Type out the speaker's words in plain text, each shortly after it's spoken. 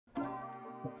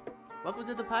Welcome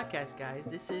to the podcast, guys.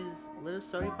 This is Little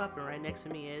Sody Pop, and right next to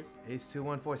me is Ace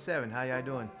 2147. How y'all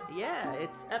doing? yeah,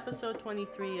 it's episode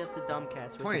 23 of the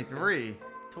DumbCast. 23.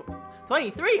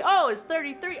 23. Oh, it's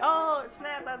 33. Oh,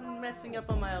 snap! I'm messing up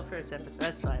on my first episode.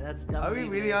 That's fine. That's Are we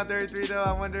really on 33 though?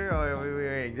 I wonder. Or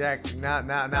wait, exactly. Now.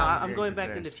 No, I'm going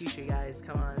back to the future, guys.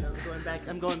 Come on,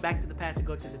 I'm going back to the past and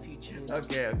go to the future. You know?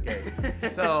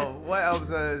 Okay. So what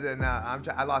episode is it now?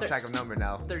 I lost track of number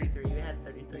now. 33. We had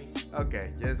 33.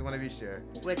 Okay, just want to be sure.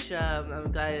 Which I'm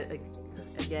glad.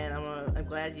 Again, I'm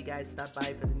glad you guys stopped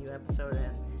by for the new episode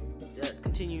and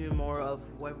continue more of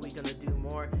what we're gonna do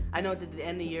more. I know that the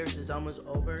end of the year is almost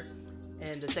over,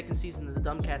 and the second season of the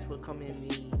DumbCast will come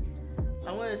in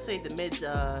I want to say the mid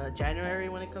January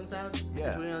when it comes out.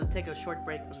 Yeah. We're gonna take a short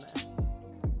break from that.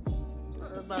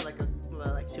 About like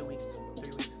 2 weeks,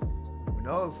 3 weeks. Who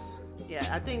knows? Yeah,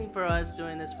 I think for us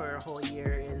doing this for a whole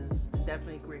year is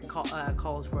definitely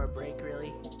calls for a break,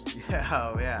 really. Yeah.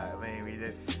 I mean, we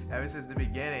did ever since the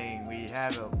beginning. We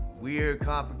had weird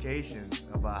complications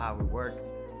about how we work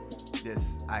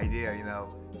this idea.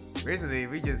 Recently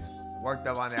we just worked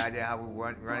up on the idea how we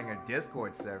were running a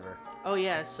Discord server. Oh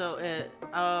yeah, so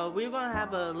we're gonna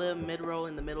have a little mid-roll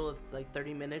in the middle of like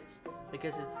 30 minutes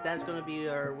because that's gonna be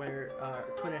our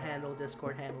Twitter handle,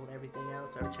 Discord handle, and everything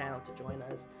else, our channel to join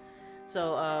us.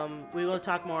 So we will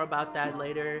talk more about that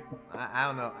later. I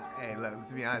don't know. Hey, look,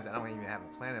 let's be honest. I don't even have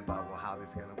a plan about how this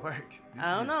is gonna work.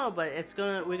 I don't know, but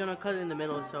we're gonna cut it in the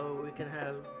middle so we can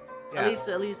have Yeah.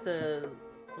 at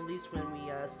least when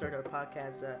we start our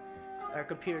podcast. Our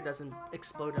computer doesn't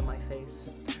explode in my face.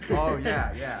 Oh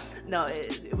yeah. No,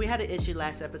 we had an issue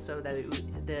last episode that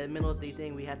the middle of the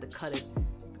thing we had to cut it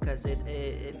because it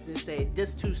did say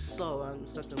this too slow or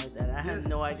something like that. I have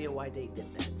no idea why they did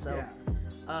that. So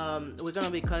we're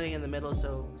gonna be cutting in the middle,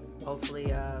 so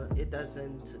hopefully it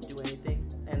doesn't do anything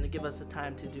and give us the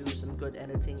time to do some good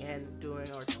editing and doing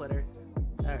our Twitter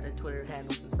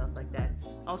handles and stuff like that.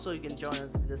 Also, you can join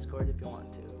us in Discord if you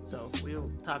want to. So we'll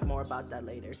talk more about that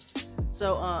later.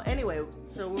 So anyway,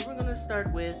 so what we're gonna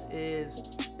start with is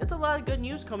it's a lot of good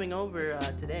news coming over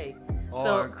today.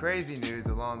 Or crazy news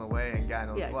along the way, and God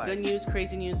knows what. Yeah, good news,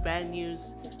 crazy news, bad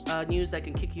news, news that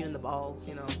can kick you in the balls.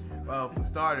 Well, for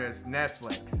starters,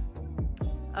 Netflix.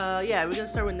 Yeah, we're gonna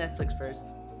start with Netflix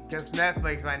first. Because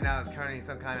Netflix right now is currently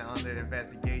some kind of under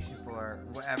investigation for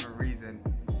whatever reason.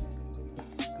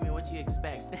 I mean, what do you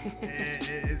expect?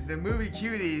 The movie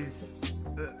Cuties.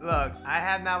 Look, I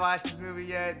have not watched this movie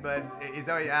yet, but it's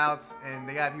already out, and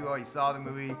they got people who already saw the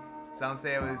movie. Some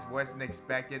say it was worse than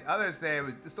expected. Others say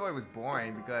the story was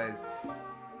boring because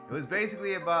it was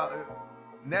basically about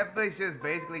Netflix just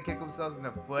basically kicked themselves in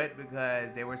the foot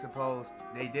because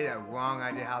they did a wrong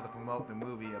idea how to promote the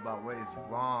movie about what is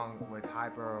wrong with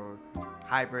hyper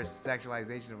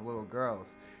sexualization of little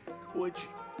girls. Which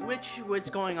what's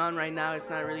going on right now, it's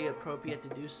not really appropriate to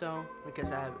do so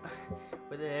because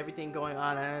with everything going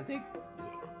on, I think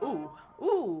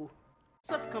ooh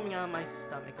stuff coming out of my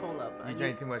stomach. Hold up. You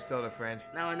drank too much soda, friend.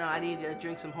 No, I need to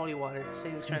drink some holy water.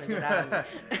 Satan's trying to get out of me.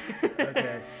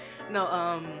 Okay.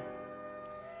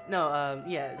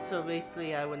 Yeah, so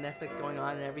basically with Netflix going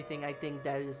on and everything, I think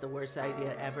that is the worst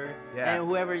idea ever. Yeah. And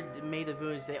whoever made the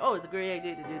movies say, oh, it's a great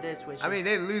idea to do this, which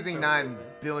they're losing $9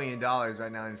 billion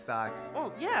right now in stocks.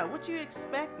 Oh, yeah, what do you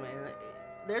expect, man?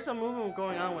 There's a movement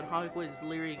going on when Hollywood is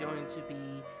literally going to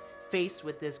be faced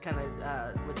with this kind of,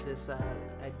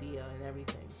 idea and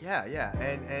everything. Yeah,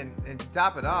 and to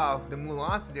top it off, the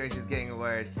Mulan situation is getting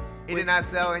worse. It did not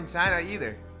sell in China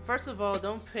either. First of all,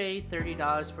 don't pay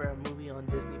 $30 for a movie on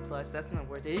Disney Plus. That's not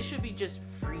worth it. It should be just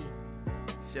free.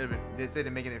 Should have been. They said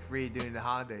they're making it free during the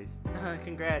holidays.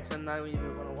 Congrats! I'm not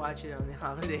even gonna watch it on the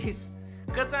holidays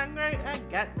because I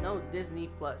got no Disney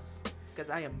Plus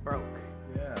because I am broke.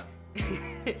 Yeah.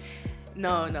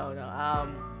 No.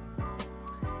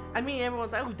 I mean,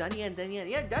 everyone's like, oh, Donnie Yen.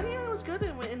 Yeah, Donnie Yen was good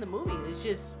in the movie. It's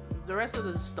just the rest of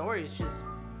the story is just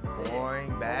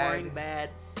boring, bad.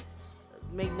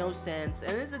 Make no sense,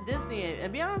 and it's a Disney.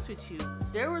 And be honest with you,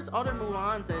 there was other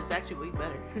Mulans that is actually way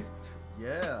better.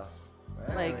 Yeah.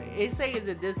 Right. Like they say it's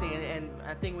a Disney, and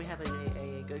I think we had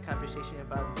a good conversation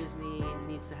about Disney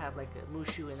needs to have like a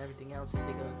Mushu and everything else if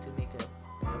they're going to make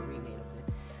a remake of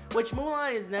it. Which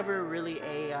Mulan is never really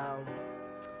a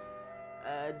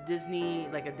Disney,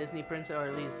 like a Disney princess, or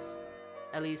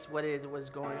at least what it was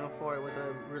going on for. It was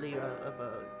a really of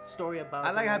a story about.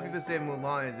 I like how people say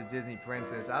Mulan is a Disney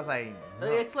princess. I was like, no.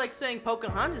 It's like saying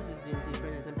Pocahontas is Disney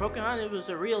princess, and Pocahontas was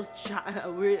a real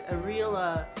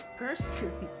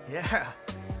person. Yeah.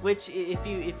 Which, if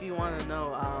you want to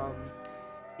know,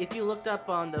 if you looked up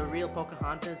on the real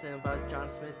Pocahontas and about John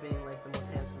Smith being like the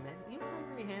most handsome man, he was not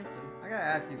very handsome.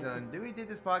 ask you something. Did we did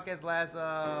this podcast last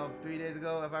 3 days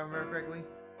ago, if I remember correctly?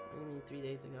 What do you mean 3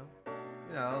 days ago?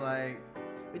 You know, like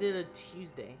we did a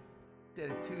Tuesday.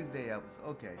 Did a Tuesday episode?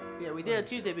 Okay. Yeah, we did a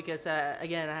Tuesday because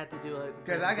again I had to do a.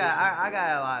 Because I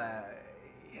got a lot of.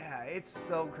 Yeah, it's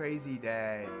so crazy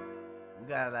that we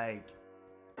got like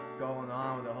going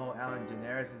on with the whole Ellen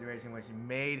DeGeneres situation, where she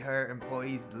made her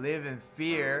employees live in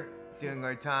fear during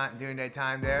their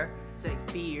time there. It's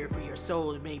like fear for your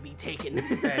soul may be taken.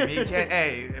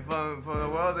 Hey, for the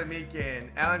world of Meekin,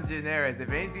 Ellen DeGeneres,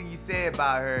 if anything you say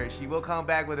about her, she will come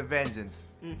back with a vengeance.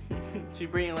 She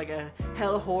bringing like a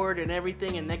hell horde and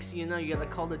everything, and next thing you know, you gotta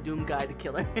call the Doom guy to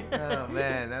kill her. Oh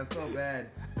man, that's so bad.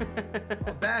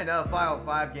 Well, bad enough, Final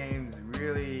 5 games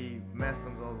really messed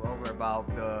themselves over about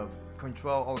the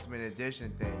Control Ultimate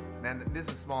Edition thing. Now, this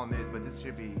is small news, but this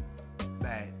should be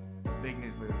big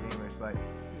news for the gamers. But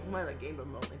what a gamer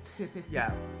moment.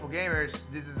 Yeah, for gamers,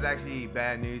 this is actually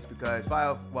bad news because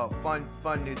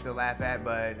fun news to laugh at,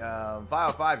 but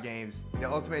Final 5 games,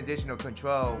 the Ultimate Edition of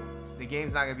Control, the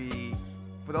game's not gonna be,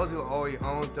 for those who already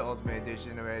own the Ultimate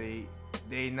Edition already,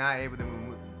 they're not able to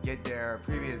get their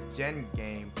previous gen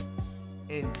game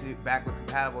into backwards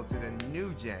compatible to the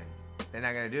new gen. They're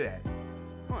not gonna do that.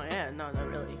 Oh yeah, no, not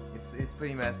really. It's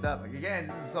pretty messed up. Like, again,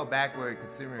 this is so backward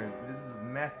consumerism. This is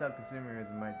messed up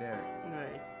consumerism right there.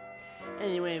 Right.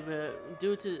 Anyway, but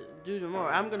due to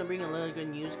more, I'm gonna bring a little good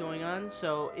news going on.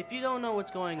 So if you don't know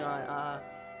what's going on,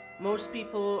 most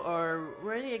people are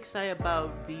really excited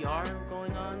about VR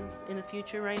going on in the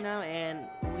future right now, and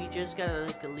we just got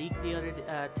a leak the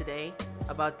other today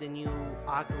about the new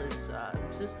Oculus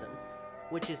system,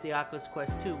 which is the Oculus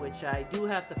Quest 2, which I do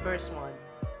have the first one,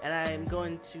 and I'm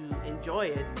going to enjoy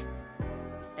it.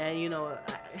 And you know,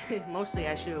 mostly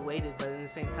I should have waited, but at the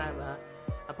same time,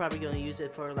 I'm probably gonna use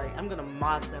it for I'm gonna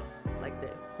mod the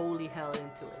holy hell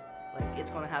into it. Like it's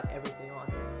gonna have everything on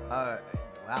it.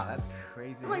 Wow, that's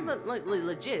crazy. Like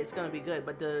legit, it's gonna be good.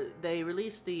 But they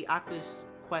released the Oculus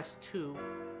Quest 2,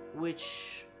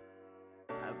 which,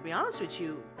 I'll be honest with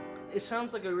you, it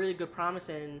sounds like a really good promise.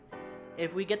 And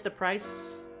if we get the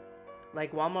price,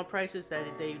 like Walmart prices that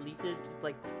they leaked it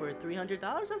for $300,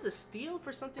 that's a steal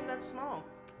for something that's small.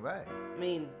 Right. I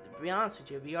mean, to be honest with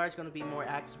you, VR is going to be more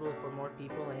accessible for more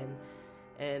people,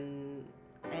 and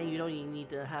you don't even need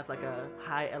to have like a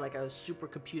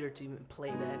supercomputer to even play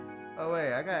that. Oh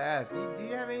wait, I gotta ask. Do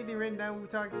you have anything written down we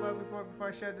talked about before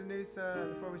I shared the news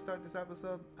before we start this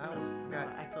episode? I almost forgot.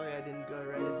 I told you I didn't go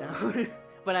write it down,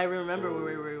 but I remember what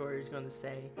we were going to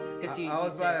say. I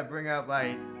was about to bring up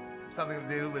something to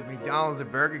do with McDonald's or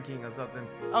Burger King or something.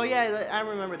 Oh yeah, I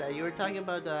remember that. You were talking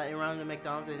about around the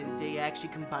McDonald's, and they actually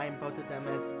combined both of them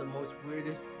as the most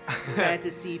weirdest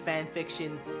fantasy fan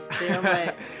fiction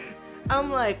thing.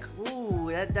 I'm like, ooh,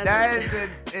 that is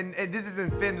and this is in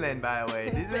Finland, by the way.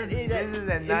 This is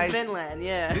a nice in Finland,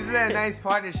 yeah. This is a nice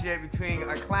partnership between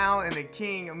a clown and a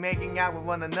king making out with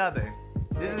one another.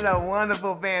 This is a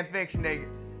wonderful fan fiction. They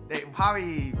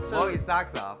probably blow your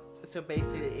socks off. So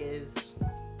basically, is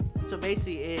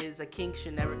a king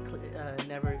should never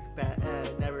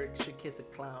should kiss a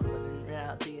clown, but in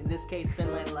reality, in this case,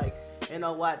 Finland, you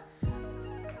know what?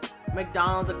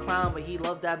 McDonald's a clown, but he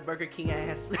loved that Burger King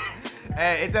ass.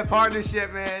 Hey, it's a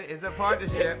partnership, man. It's a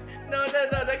partnership. No,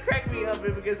 that cracked me up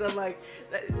because I'm like,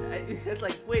 it's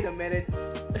like, wait a minute.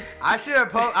 I should have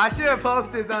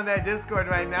posted this on that Discord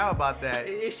right now about that.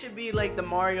 It should be like the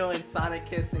Mario and Sonic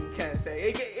kissing kind of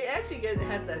thing. It actually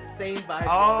has that same vibe.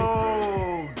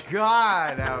 Oh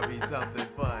God, that would be something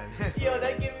fun. Yo,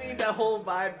 that gives me that whole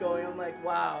vibe going. I'm like,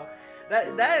 wow.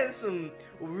 That is some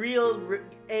real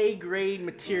A-grade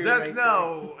material. Just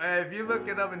know, if you look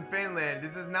it up in Finland,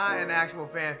 this is not an actual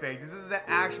fanfic. This is the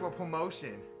actual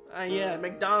promotion. Yeah,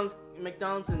 McDonald's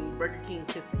and Burger King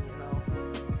kissing, you know.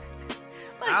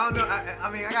 I don't know.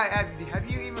 I mean, I gotta ask you, have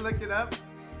you even looked it up?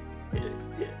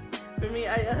 For me,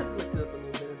 I have looked it up a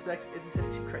little bit. It's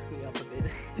actually cracked me up a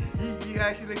bit. You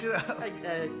actually looked it up? I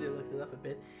actually looked it up a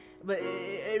bit. But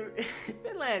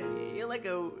Finland, you're like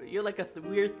a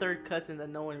weird third cousin that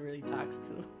no one really talks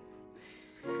to.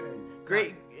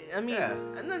 Great. I mean,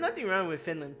 nothing wrong with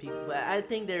Finland people, but I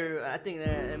think they're.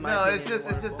 In my opinion, it's just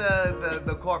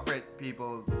the corporate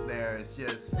people there. It's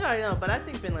just. No, I know, but I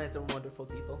think Finland's a wonderful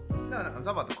people. No, I'm talking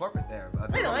about the corporate there.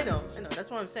 I know. That's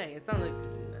what I'm saying. It's not like.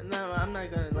 No, I'm not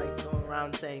gonna go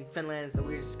around saying Finland is the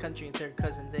weirdest country and third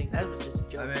cousin thing. That was just a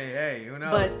joke. I mean, hey, who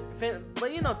knows?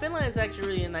 But you know, Finland is actually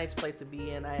really a nice place to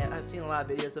be, and I've seen a lot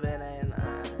of videos of it, and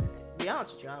to be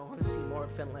honest with you, I want to see more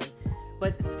of Finland.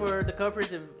 But for the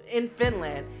cooperative in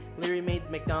Finland, literally made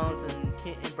McDonald's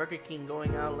and Burger King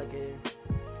going out like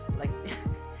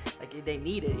they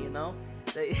need it, you know.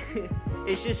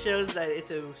 It just shows that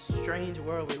it's a strange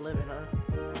world we live in, huh?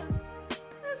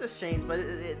 It's a strange, but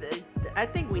I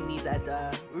think we need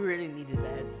that. We really needed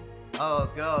that. Oh,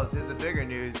 let's go. Here's the bigger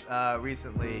news.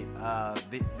 Recently,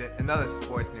 another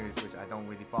sports news, which I don't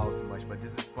really follow too much, but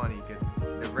this is funny because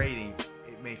the ratings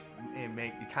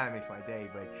it kind of makes my day.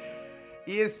 But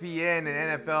ESPN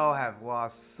and NFL have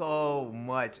lost so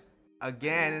much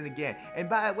again and again. And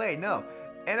by the way, no,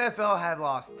 NFL have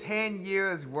lost 10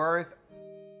 years worth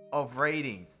of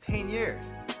ratings. 10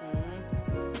 years.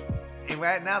 Mm-hmm. And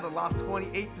right now they lost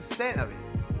 28% of it.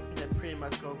 That pretty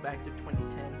much go back to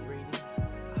 2010 ratings.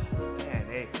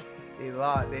 Man,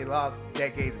 they lost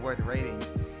decades worth of ratings.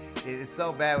 It's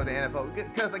so bad with the NFL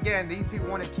because again, these people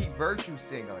want to keep virtue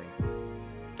signaling.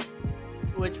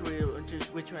 Which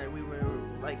one we were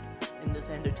like in this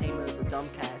entertainment of the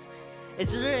DumbCast.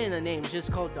 It's literally in the name. It's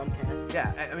just called DumbCast.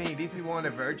 Yeah, I mean these people want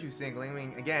to virtue signaling. I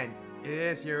mean, again,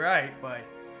 yes, you're right, but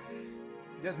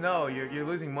just know you're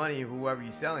losing money whoever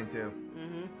you're selling to,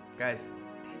 guys.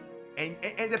 And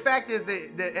the fact is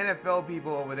that the NFL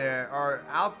people over there are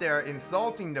out there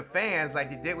insulting the fans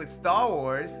like they did with Star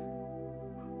Wars.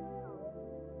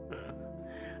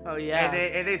 Oh yeah.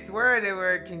 And they swear they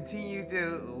will continue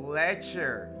to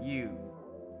lecture you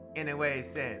in a way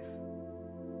sense.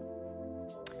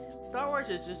 Star Wars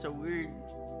is just a weird.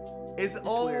 It's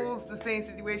almost the same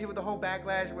situation with the whole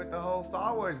backlash with the whole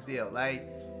Star Wars deal. Like,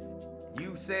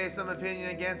 you say some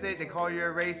opinion against it, they call you a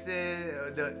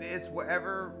racist, it's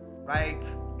whatever, like,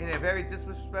 in a very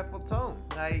disrespectful tone.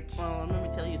 Like, well, let me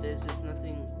tell you this: there's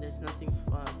nothing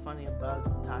funny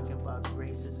about talking about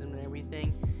racism and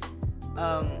everything.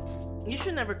 You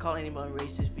should never call anybody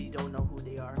racist if you don't know who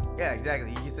they are. Yeah,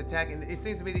 exactly. You just attacking. It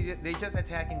seems to me they just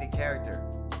attacking the character.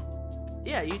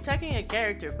 Yeah, you're attacking a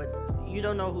character, but you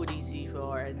don't know who these people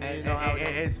are. And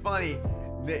it's funny.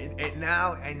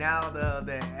 Now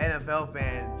the NFL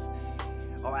fans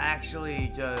are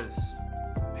actually just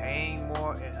paying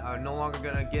more, are no longer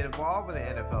gonna get involved with the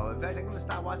NFL. In fact, they're gonna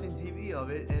stop watching TV of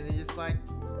it, and it's just like.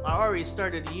 I already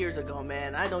started years ago,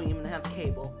 man. I don't even have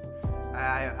cable.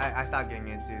 I stopped getting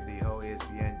into the whole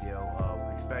ESPN deal,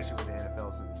 especially with the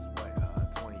NFL since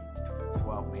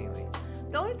 2012 mainly.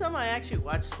 The only time I actually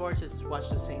watch sports is watch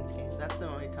the Saints games. That's the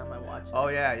only time I watch them. Oh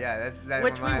yeah. That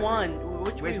Which we won.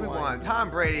 Which we won. Tom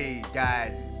Brady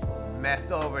got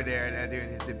messed over there during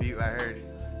his debut, I heard.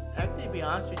 Actually, to be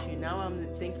honest with you, now I'm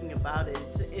thinking about it.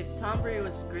 If Tom Brady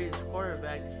was the greatest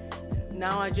quarterback,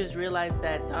 now I just realized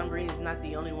that Tom Brady is not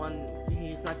the only one.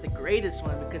 He's not the greatest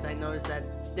one because I noticed that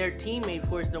their teammate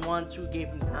was the ones who gave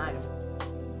him time.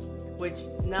 Which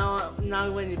now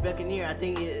when he's Buccaneer, I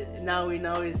think now we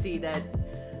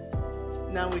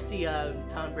see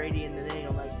Tom Brady in the thing.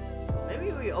 I'm like,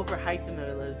 maybe we overhyped him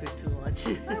a little bit too much.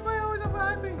 Everybody always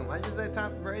overhyping him. I just said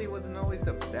Tom Brady wasn't always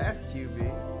the best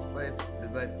QB,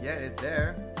 but yeah, it's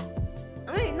there.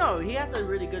 I mean, no, he has a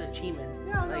really good achievement.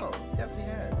 Yeah, no, definitely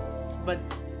has. But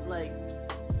like,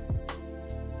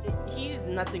 he's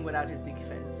nothing without his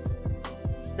defense.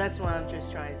 That's what I'm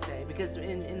just trying to say. Because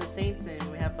in the Saints, then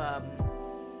we have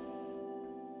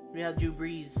Drew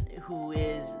Brees,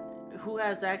 who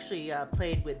has actually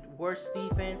played with worse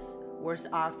defense, worse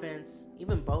offense,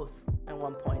 even both at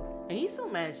one point, and he still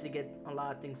managed to get a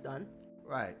lot of things done.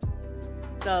 Right.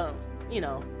 So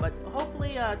but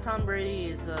hopefully Tom Brady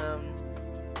is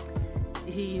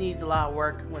he needs a lot of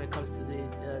work when it comes to the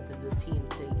team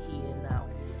he in now.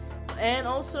 And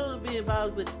also to be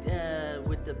about with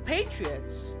the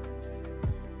Patriots,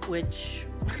 which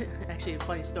actually a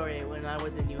funny story. When I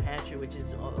was in New Hampshire, which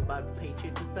is all about the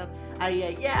Patriots and stuff,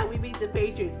 we beat the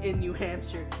Patriots in New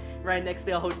Hampshire, right next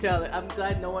to a hotel. I'm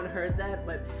glad no one heard that,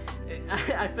 but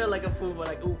I felt like a fool. But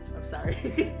like, ooh, I'm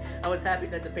sorry. I was happy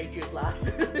that the Patriots lost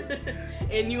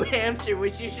in New Hampshire,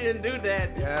 which you shouldn't do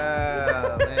that.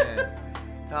 Yeah, man.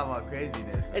 Talk about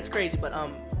craziness. Man. It's crazy, but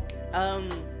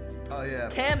Oh yeah.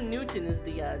 Cam Newton is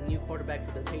the new quarterback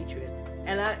for the Patriots,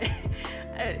 and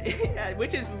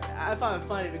which is I found it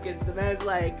funny because the man's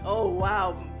like, "Oh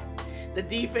wow, the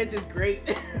defense is great."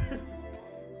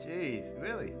 Jeez,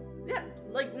 really? Yeah,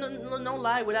 like no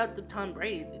lie. Without the Tom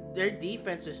Brady, their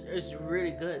defense is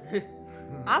really good.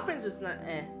 Offense is not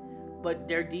but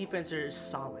their defense is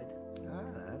solid.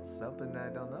 That's something I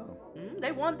don't know.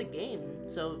 They won the game,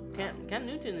 so Cam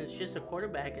Newton is just a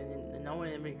quarterback, and no one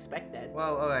even expect that.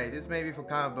 Well, alright, this may be for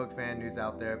comic book fan news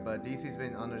out there, but DC's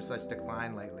been under such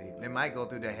decline lately. They might go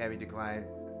through that heavy decline.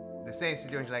 The same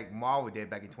situation like Marvel did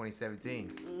back in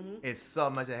 2017. It's so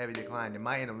much a heavy decline. They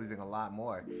might end up losing a lot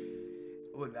more.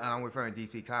 I'm referring to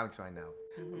DC Comics right now.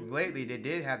 lately they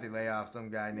did have to lay off some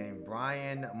guy named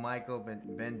Brian Michael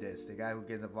Bendis, the guy who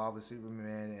gets involved with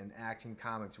Superman and Action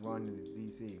Comics run in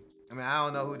DC. I mean, I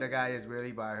don't know who the guy is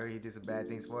really, but I heard he did some bad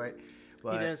things for it.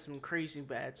 But, he does some crazy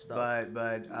bad stuff.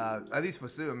 But at least for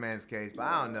Superman's case, but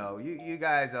I don't know. You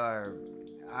guys are.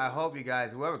 I hope you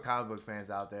guys, whoever comic book fans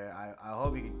out there, I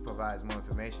hope you can provide us more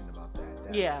information about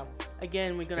that. Yeah.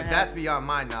 Again, we're gonna have. That's beyond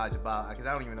my knowledge about, because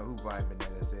I don't even know who Brian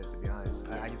Bendis is, to be honest.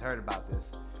 Yeah. I just heard about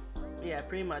this. Yeah,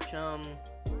 pretty much.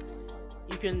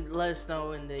 You can let us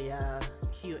know in the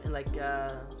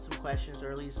some questions, or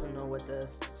at least know what the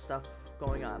stuff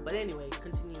going on. But anyway,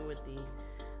 continue with the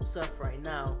stuff right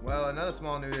now. Well, another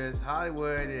small news is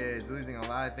Hollywood is losing a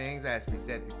lot of things, as we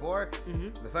said before.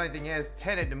 The funny thing is,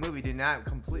 Tenet, the movie, did not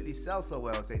completely sell so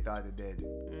well as they thought it did,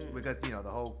 because the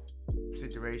whole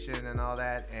situation and all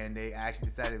that, and they actually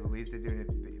decided to release it during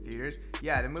the theaters.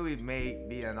 Yeah, the movie may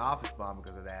be an office bomb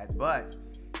because of that, but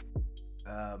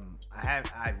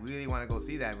I really want to go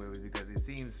see that movie because it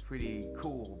seems pretty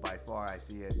cool by far. I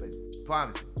see it, but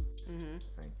promising.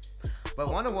 Right? But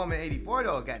Wonder Woman 84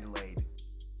 though got delayed.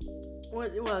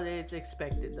 Well, it's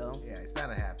expected though. Yeah, it's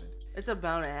bound to happen. It's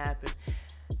about to happen.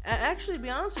 Actually, to be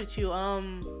honest with you,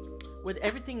 with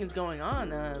everything is going on,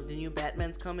 the new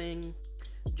Batman's coming,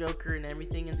 Joker and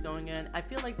everything is going on. I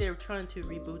feel like they're trying to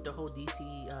reboot the whole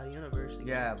DC universe again.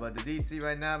 Yeah, but the DC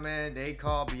right now, man, they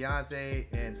call Beyonce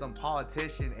and some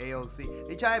politician AOC.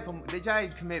 They try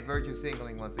to commit virtue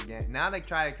signaling once again. Now they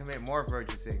try to commit more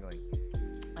virtue signaling.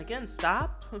 Again,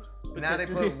 stop. Now they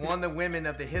put Wonder Women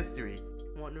of the history.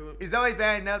 It's always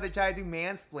bad enough they try to do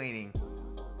mansplaining.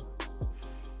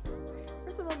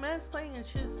 First of all, mansplaining is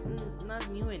just not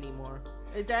new anymore.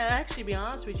 Actually, to be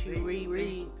honest with you, we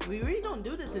really don't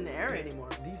do this in the era anymore.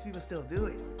 These people still do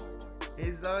it.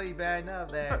 It's already bad enough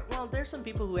that. Well, there's some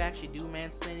people who actually do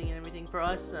mansplaining and everything. For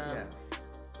us,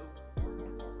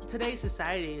 today's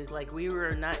society is like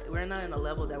we're not in a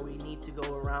level that we need to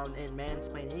go around and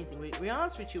mansplain anything. We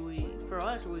honest with you, we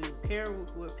care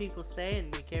what people say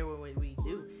and we care what we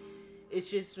do. It's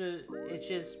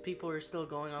just people are still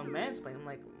going on mansplaining. I'm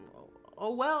like,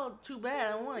 oh well, too bad.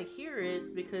 I don't want to hear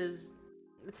it because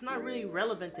it's not really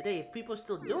relevant today. If people are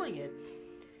still doing it,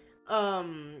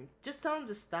 just tell them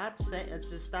to stop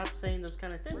saying those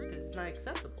kind of things because it's not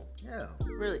acceptable. Yeah.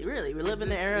 Really, we live in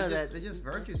the era that they're just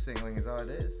virtue signaling is all it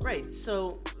is. Right.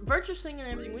 So virtue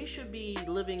signaling and everything. We should be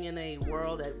living in a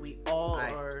world that we all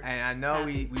are. And I know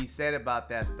we said about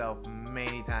that stuff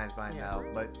many times by now,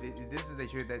 but this is the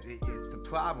truth that it's the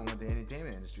problem with the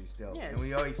entertainment industry still. Yes. And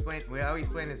we always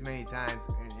explain this many times,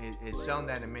 and it's shown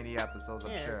that in many episodes.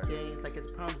 I'm sure. It's like it's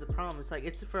a problem. It's like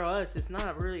it's for us. It's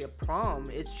not really a problem.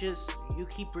 It's just you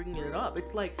keep bringing it up.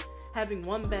 It's like having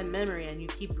one bad memory and you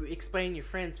keep explaining your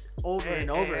friends over and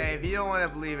over. And if you don't want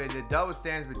to believe it, the double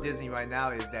standards with Disney right now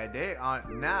is that they are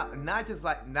now not just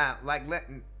like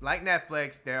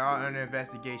Netflix, they are under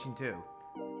investigation too.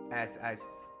 As I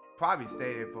probably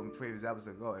stated from previous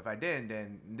episodes ago. If I didn't,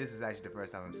 then this is actually the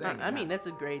first time I'm saying it. I mean, that's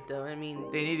a great though. I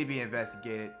mean, they need to be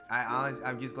investigated.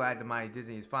 I'm just glad the mighty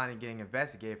Disney is finally getting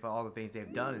investigated for all the things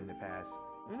they've done in the past.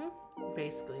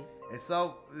 Basically. It's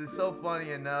so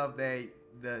funny enough that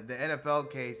the NFL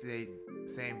case, the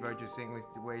same virtue signaling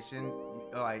situation.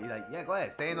 Like yeah, go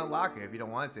ahead, stay in the locker if you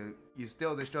don't want to. You're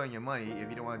still destroying your money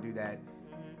if you don't want to do that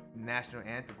national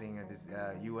anthem thing of this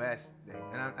U.S. thing.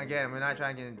 And we're not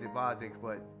trying to get into politics,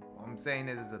 but I'm saying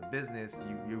this as a business,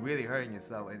 you're really hurting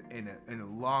yourself in the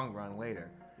long run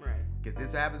later. Right. Because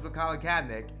this happens with Colin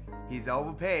Kaepernick. He's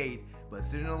overpaid, but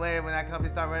sooner or later, when that company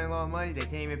starts running low on money, they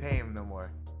can't even pay him no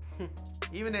more.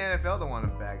 Even the NFL don't want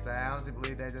him back, so I honestly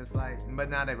believe they're just like,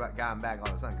 but now they got him back all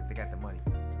of a sudden because they got the money.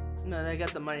 No, they got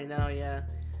the money now, yeah.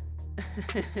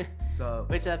 So,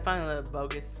 which I find a little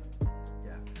bogus.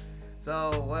 Yeah.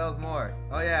 So what else more?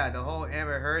 Oh yeah, the whole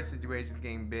Amber Heard situation is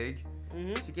getting big.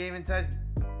 She can't even touch.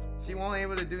 She won't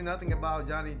able to do nothing about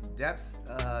Johnny Depp's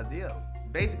deal.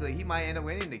 Basically, he might end up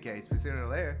winning the case, but sooner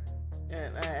or later. Yeah,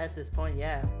 at this point,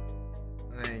 yeah.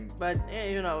 I mean, but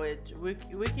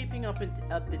we're keeping up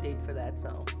to date for that.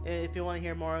 So if you want to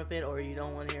hear more of it, or you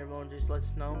don't want to hear more, just let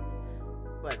us know.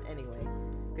 But anyway,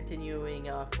 continuing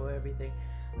for everything.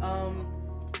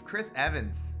 Chris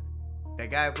Evans, that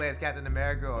guy who plays Captain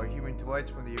America or Human Torch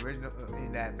from the original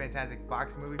in that Fantastic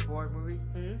Fox movie.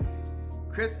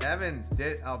 Chris Evans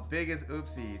did our biggest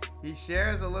oopsies. He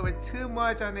shares a little bit too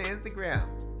much on the Instagram.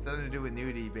 Something to do with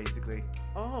nudity, basically.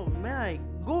 Oh my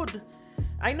god.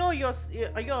 I know you're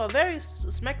a very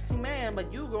smexy man,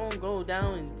 but you gonna go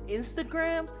down in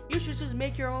Instagram? You should just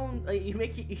make your own. You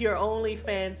make your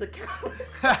OnlyFans account.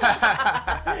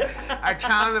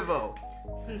 Accountable.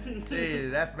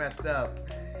 Jeez, that's messed up.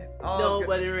 No,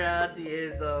 but in reality,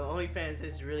 OnlyFans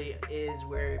is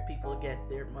where people get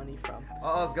their money from.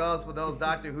 All this goes for those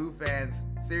Doctor Who fans.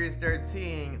 Series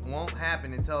 13 won't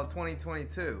happen until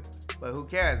 2022. But who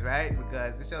cares, right?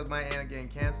 Because this show might end up getting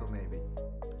canceled, maybe.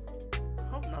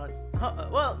 Hope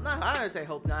not. Well, no, I don't say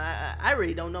hope not. I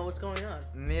really don't know what's going on.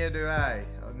 Neither do I.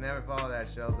 I'll never follow that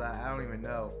show, so I don't even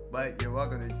know. But you're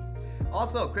welcome to.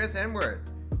 Also, Chris Hemsworth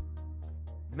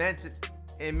mentioned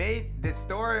it made this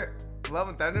Thor Love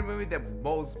and Thunder movie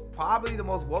probably the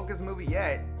most wokest movie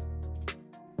yet.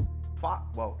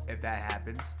 Well, if that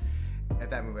happens, if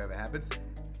that movie ever happens,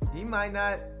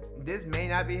 this may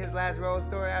not be his last role as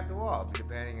Thor after all,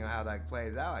 depending on how that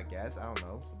plays out, I guess. I don't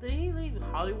know. Did he leave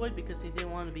Hollywood because he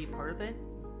didn't want to be part of it?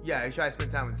 Yeah, he tried to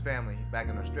spend time with his family back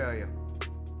in Australia.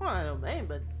 Well, I don't know,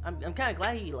 but I'm kind of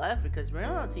glad he left because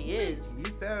reality is...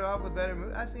 He's better off with better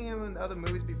movies. I've seen him in other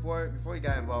movies before he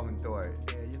got involved in Thor.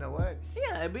 Yeah, you know what?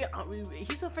 Yeah,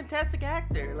 he's a fantastic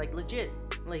actor, like legit.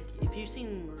 Like, if you've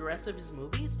seen the rest of his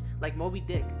movies, like Moby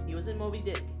Dick. He was in Moby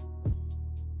Dick.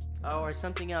 Or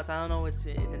something else. I don't know what's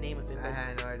the name of it. I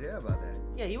had no idea about that.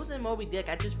 Yeah, he was in Moby Dick.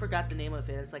 I just forgot the name of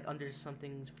it. It's like Under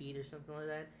Something's Feet or something like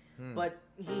that. But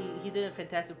he did a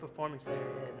fantastic performance there,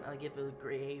 and I'll give it a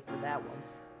great A for that one.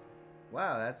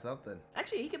 Wow, that's something.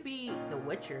 Actually, he could be the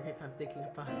Witcher if I'm thinking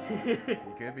about it. He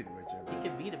could be the Witcher. He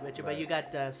could be the Witcher, but you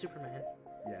got Superman.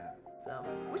 Yeah. So,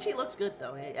 which he looks good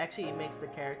though. It actually makes the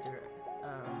character.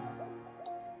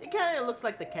 It kind of looks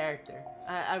like the character.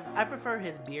 I prefer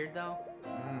his beard though.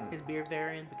 His beard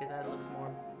variant because that looks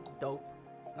more dope,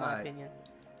 in my opinion.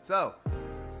 So,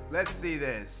 let's see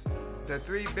this. The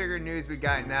three bigger news we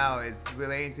got now is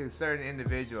relating to certain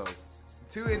individuals.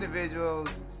 Two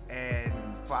individuals, and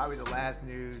probably the last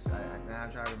news.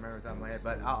 I'm trying to remember the top of my head,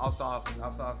 but I'll start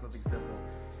off something simple.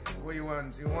 What do you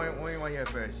want? What do you want to hear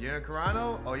first? Gina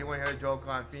Carano, or you want to hear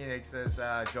Joaquin Phoenix as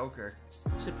Joker?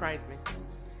 Surprised me.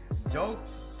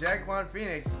 Joaquin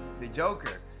Phoenix, the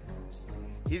Joker.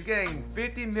 He's getting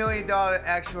 $50 million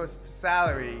extra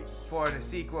salary for the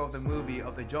sequel of the movie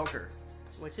of the Joker.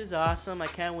 Which is awesome. I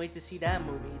can't wait to see that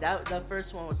movie. The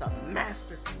first one was a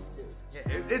masterpiece, dude.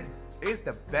 Yeah, it's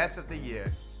the best of the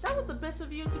year. That was the best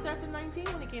of year 2019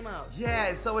 when it came out. Yeah,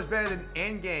 it's so much better than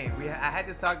Endgame. I had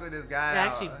to talk with this guy. It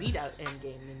actually beat out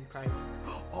Endgame in price.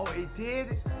 Oh, it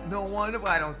did? No wonder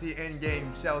why I don't see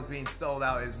Endgame shelves being sold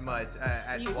out as much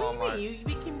at Walmart. What do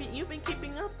you mean? You've been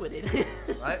keeping up with it.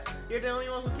 What? You're the only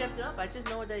one who kept it up. I just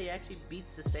know that it actually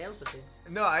beats the sales of it.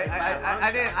 No,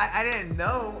 I didn't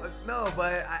know. No,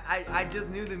 but I just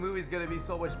knew the movie's gonna be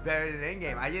so much better than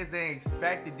Endgame. I just didn't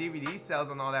expect the DVD sales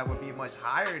and all that would be much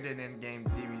higher than Endgame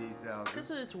DVD sales.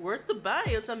 Because it's worth the buy.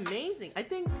 It's amazing. I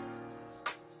think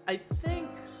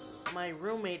my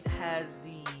roommate has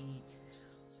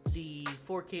the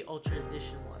 4K Ultra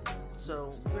Edition one.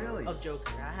 So really, of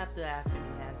Joker. I have to ask him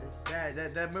if he has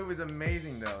it. That movie's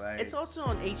amazing though. Like, it's also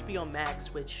on HBO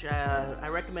Max, which I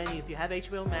recommend you if you have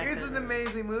HBO Max. It's an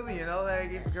amazing movie, you know.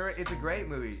 Like it's great. It's a great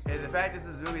movie. And the fact is,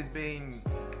 this movie is being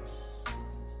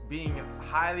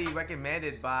highly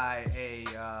recommended by a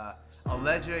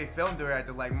legendary film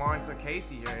director like Martin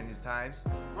Scorsese here in his times.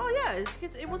 Oh yeah,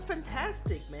 it was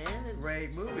fantastic, man. It's a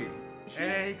great movie. And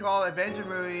then he called adventure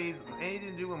movies,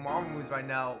 anything to do with Marvel movies right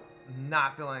now,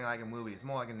 not feeling like a movie. It's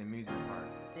more like an amusement park.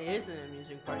 It is an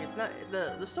amusement park. It's not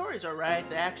the stories are right.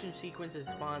 The action sequence is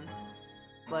fun,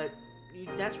 but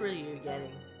that's really you're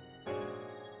getting.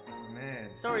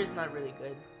 Man, story is not really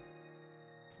good.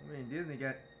 I mean, Disney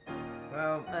got.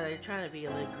 Well, they're trying to be a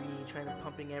little greedy, trying to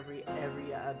pumping every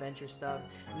Avenger stuff,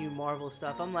 new Marvel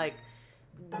stuff. I'm like,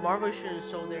 Marvel should have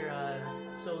sold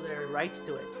their rights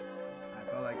to it.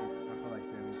 I feel like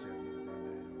Stanley should have done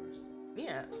that, or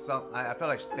yeah. So I feel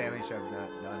like Stanley should have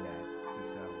done that to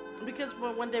sell. Because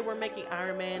when they were making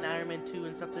Iron Man 2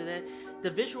 and stuff like that,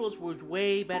 the visuals was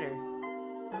way better.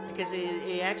 Because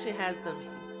it actually has the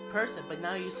person, but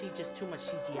now you see just too much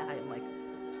CGI. I'm like,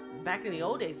 back in the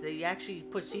old days, they actually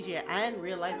put CGI and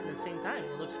real life at the same time.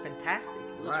 It looks fantastic.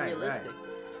 It looks realistic.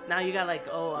 Right. Now you got like,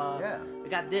 we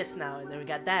got this now, and then we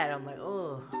got that. I'm like,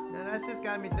 oh. And that's just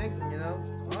got me thinking, you know.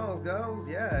 Oh, it goes,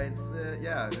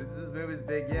 this movie's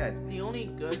big yet. The only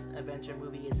good adventure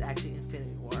movie is actually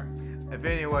Infinity War.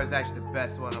 Infinity War is actually the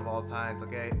best one of all times.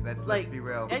 Okay, let's be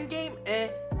real. Endgame,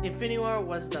 Infinity War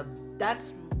was that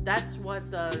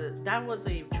was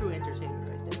a true entertainment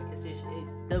right there because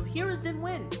the heroes didn't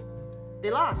win,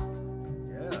 they lost.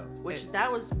 Yeah. Which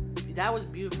that was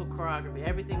beautiful choreography.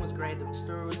 Everything was great. The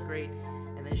story was great,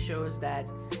 and it shows that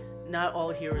not all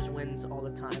heroes wins all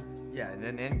the time. Yeah, and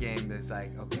then Endgame is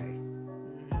like, okay.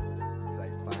 It's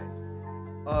like,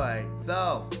 fine. Alright,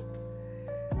 so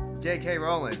J.K.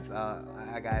 Rowling,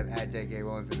 I gotta add J.K.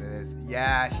 Rowling into this.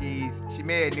 Yeah, she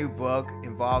made a new book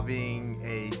involving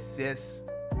a cis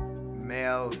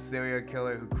male serial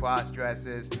killer who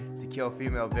cross-dresses to kill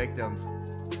female victims.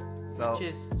 So, which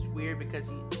is weird because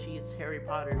she's Harry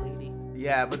Potter lady.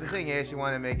 Yeah, but the thing is, she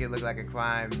wanted to make it look like a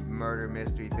crime, murder,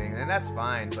 mystery thing, and that's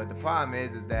fine. But the problem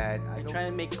is that they're trying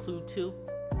to make Clue 2.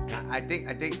 I think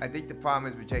the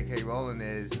problem is with J.K. Rowling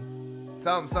is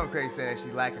some critics say that she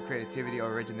lacked a creativity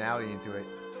or originality into it.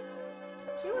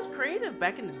 She was creative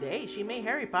back in the day. She made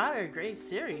Harry Potter a great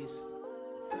series,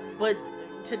 but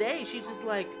today she's just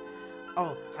like,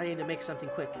 oh, I need to make something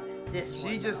quick.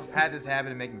 She just had this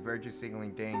habit of making virtue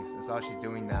signaling things. That's all she's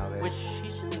doing nowadays. Which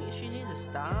she needs to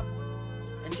stop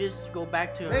and just go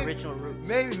back to her original roots.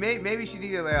 Maybe she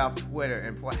needs to lay off Twitter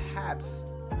and perhaps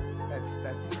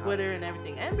that's Twitter and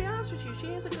everything. And to be honest with you, she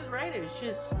is a good writer. It's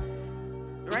just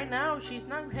right now she's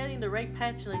not heading the right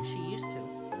patch like she used to.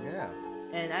 Yeah.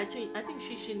 And I think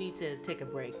she should need to take a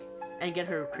break and get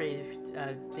her creative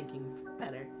thinking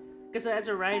better. Because as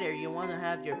a writer, you want to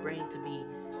have your brain to be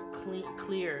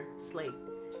clear slate,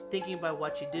 thinking about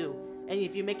what you do. And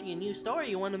if you're making a new story,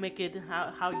 you want to make it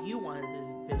how you wanted to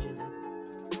envision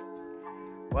it.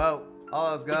 Well, all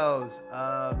else goes.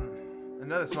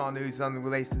 Another small news, something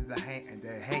relates to the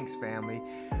Hanks family.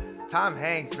 Tom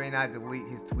Hanks may not delete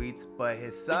his tweets, but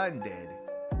his son did.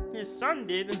 His son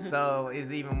did. So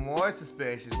it's even more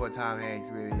suspicious what Tom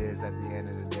Hanks really is at the end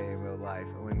of the day in real life.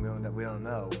 I mean, we don't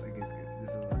know.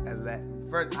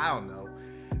 First, I don't know,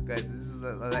 because this is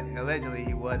allegedly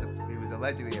he was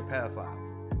allegedly a pedophile.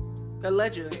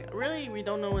 Allegedly, really, we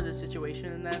don't know the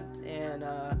situation in that, and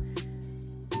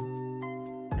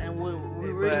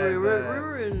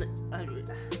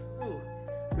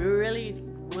we really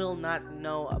will not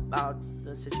know about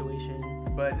the situation.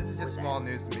 But this is just small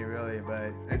news to me, really.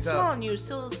 But it's small news.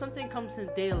 Till something comes in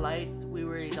daylight, we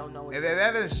really don't know. If they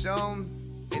haven't shown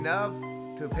enough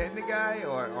to pin the guy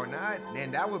or not,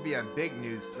 then that would be a big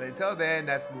news. But until then,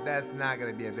 that's not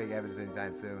going to be a big evidence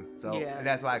anytime soon. So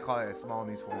that's why I call it a small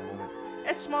news for a moment.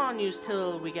 It's small news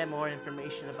till we get more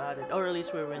information about it, or at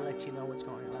least we're going to let you know what's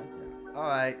going on. All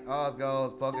right, all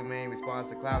goes. Pokemon responds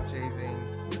to cloud chasing,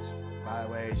 which, by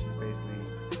the way, she's basically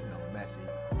messy.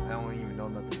 I don't even know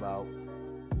nothing about.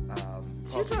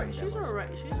 She's alright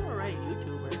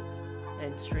YouTuber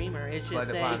and streamer. It's just but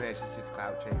the problem is she's just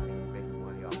cloud chasing, making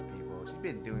money off of people. She's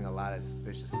been doing a lot of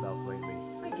suspicious stuff lately.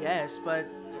 I guess, but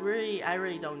I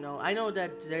really don't know. I know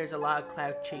that there's a lot of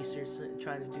cloud chasers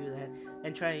trying to do that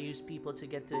and trying to use people to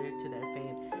get to their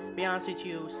fame. To be honest with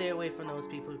you, stay away from those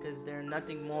people because they're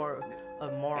nothing more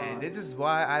of morons. And this is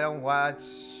why I don't watch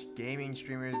gaming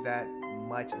streamers that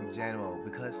much in general,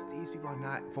 because these people are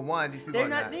not. For one, these people are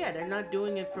not. Yeah, they're not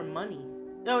doing it for money.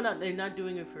 No, they're not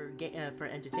doing it for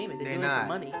entertainment. They're doing it for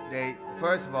money.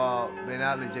 First of all, they're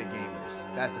not legit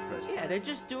gamers. That's the first. Yeah, they're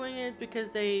just doing it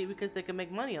because they can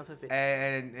make money off of it.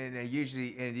 And they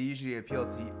usually appeal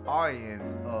to the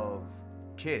audience of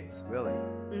kids, really.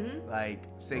 Mm-hmm. Like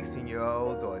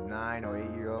 16-year-olds or 9 or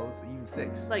 8-year-olds, even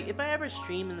 6. Like if I ever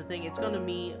stream in the thing, it's gonna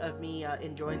be of me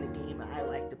enjoying the game I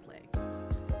like to play,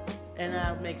 and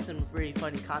I'll make some really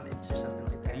funny comments or something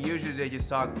like that. And usually they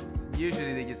just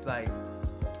like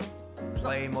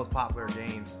play most popular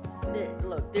games.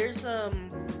 Look, there's a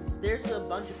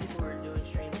bunch of people who are doing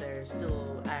streams that are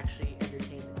still actually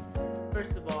entertainment.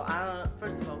 First of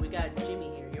all, we got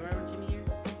Jimmy here. You remember Jimmy here?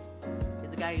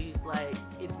 He's a guy who's like,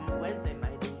 it's Wednesday, my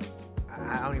dudes.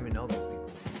 I don't even know those people.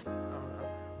 I don't know.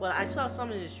 Well, I saw some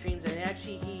of his streams, and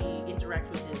actually he interacts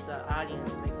with his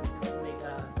audience, make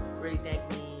really dank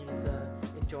memes,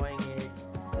 enjoying it,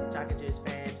 talking to his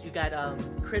fans. You got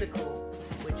Critical,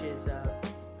 which is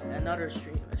another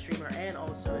streamer and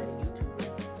also a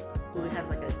YouTuber who has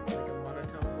like a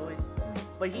monotone voice,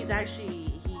 but he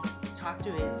talked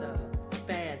to his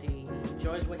fans. He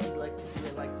enjoys what he likes to do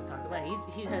and likes to talk about.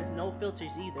 He has no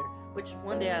filters either, which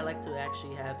one day I like to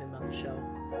actually have him on the show.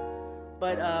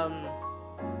 But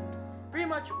pretty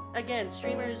much, again,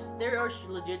 streamers, there are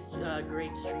legit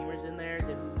great streamers in there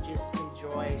who just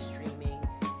enjoy streaming,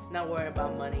 not worry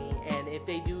about money, and if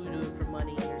they do it for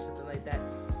money or something like that,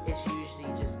 it's usually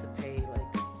just to pay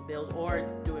like bills or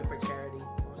do it for charity.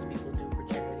 Most people do it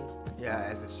for charity. Yeah,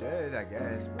 as it should, I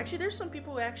guess. Actually, there's some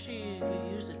people who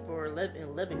use it for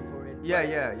living for it.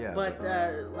 Yeah. But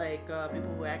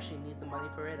people who actually need the money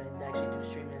for it and actually do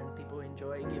streaming, and people who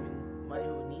enjoy giving money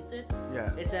who needs it.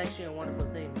 Yeah. It's actually a wonderful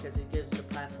thing because it gives the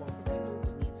platform for people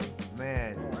who needs it.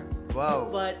 Man. More. Whoa.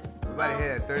 But we're about to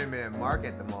hit a 30-minute mark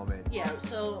at the moment. Yeah,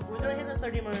 so we're gonna hit a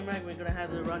 30-minute mark. We're gonna have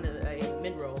to run a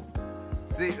mid-roll.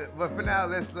 See, but for now,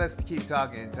 let's keep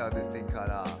talking until this thing cut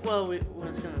off. Well,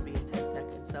 it's gonna be in 10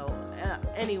 seconds. So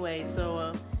anyway,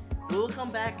 we'll come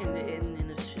back in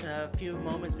a few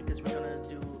moments because we're gonna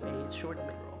do a short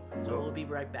mid-roll. So we'll be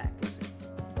right back.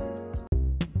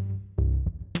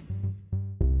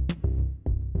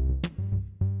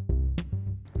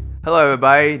 Hello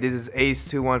everybody, this is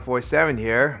Ace2147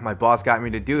 here. My boss got me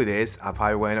to do this. I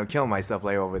probably will end up killing myself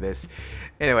later over this.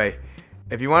 Anyway,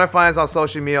 if you want to find us on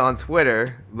social media on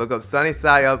Twitter, look up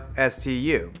Sunnyside Up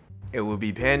STU. It will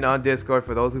be pinned on Discord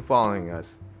for those who are following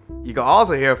us. You can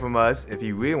also hear from us if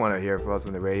you really want to hear from us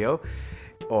on the radio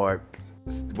or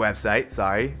website.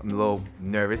 Sorry, I'm a little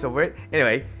nervous over it.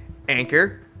 Anyway,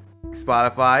 Anchor,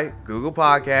 Spotify, Google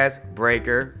Podcasts,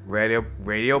 Breaker,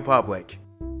 Radio Public,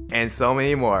 and so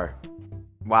many more.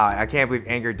 Wow, I can't believe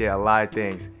Anchor did a lot of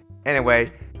things.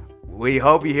 Anyway, we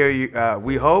hope you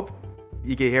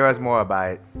can hear us more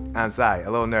about it. I'm sorry,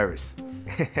 a little nervous.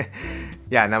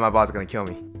 Yeah, now my boss is gonna kill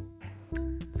me.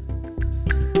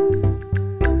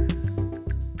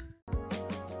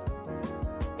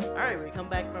 Alright, we come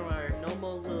back from our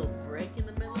normal little break in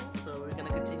the middle, so we're gonna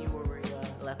continue where we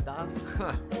left off.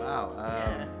 Wow,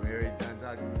 we already done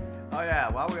talking. Oh yeah,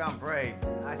 while we're on break,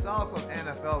 I saw some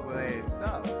NFL related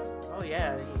stuff. Oh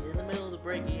yeah, in the middle of the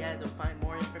break he had to find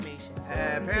more information. So.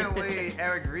 And apparently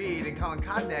Eric Reed and Colin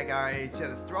Kaepernick are at each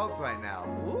other's throats right now.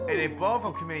 Ooh. And they both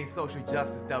are committing social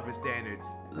justice double standards.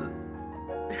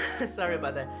 Sorry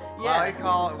about that. Yeah.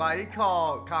 While he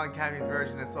called Colin Kaepernick's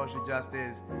version of social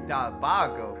justice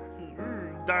diabolical.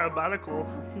 Diabolical.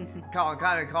 Colin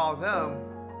Kaepernick calls him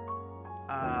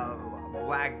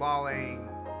blackballing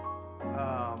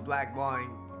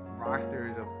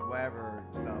rocksters or whatever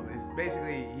stuff. It's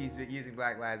basically he's using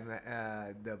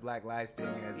the Black Lives thing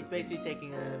as he's basically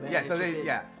taking advantage.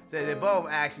 So they're both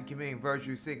actually committing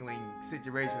virtue signaling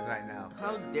situations right now.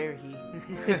 How dare he?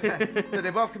 So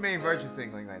they're both committing virtue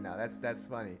signaling right now. That's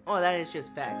funny. Oh, that is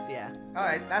just facts. Yeah. All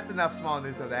right, that's enough small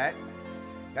news of that.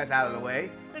 That's out of the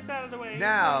way. It's out of the way.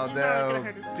 Now,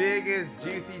 the biggest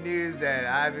juicy news that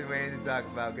I've been waiting to talk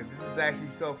about, because this is actually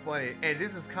so funny, and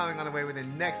this is coming on the way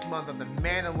within next month on The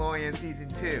Mandalorian Season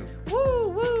 2. Woo,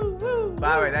 woo, woo.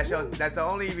 By the way, that's the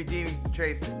only redeeming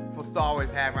traits for Star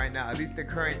Wars have right now, at least the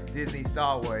current Disney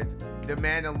Star Wars. The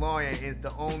Mandalorian is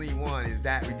the only one is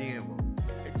that redeemable.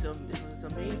 It's an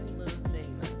amazing little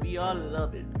thing. Like, we all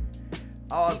love it.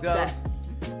 All it goes.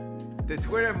 The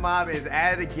Twitter mob is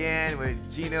at it again with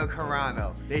Gina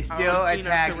Carano. They still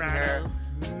attacking her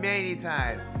many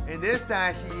times, and this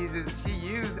time she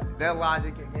used their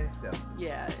logic against them.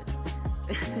 Yeah.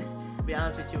 To be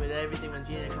honest with you, with everything when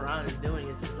Gina Carano is doing,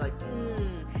 it's just like,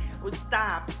 well,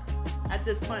 stop. At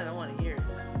this point, I don't want to hear it.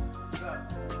 So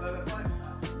the fun.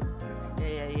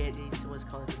 Yeah. He was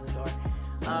calling to the door.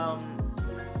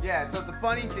 Yeah. So the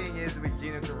funny thing is with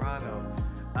Gina Carano.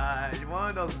 One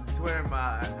of those Twitter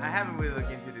I haven't really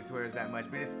looked into the Twitters that much,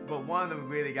 but one of them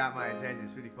really got my attention.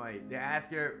 It's pretty funny. They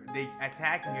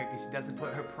attacking her because she doesn't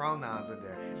put her pronouns in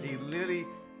there.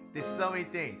 There's so many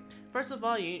things. First of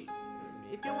all, if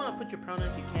you want to put your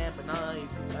pronouns, you can, but not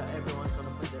everyone's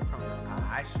gonna put their pronouns.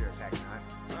 I sure attack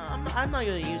not. I'm not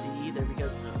gonna use it either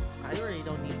because I really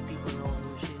don't need people knowing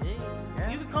who she is. Yeah.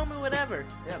 You can call me whatever.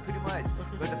 Yeah, pretty much.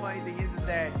 But the funny thing is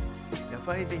that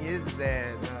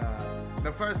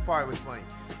the first part was funny.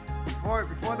 Before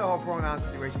the whole pronoun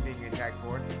situation being attacked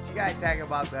for, she got attacked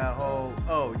about the whole,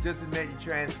 just admit you're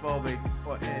transphobic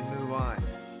and move on.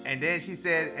 And then she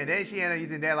ended up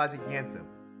using their logic against him.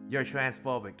 You're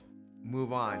transphobic.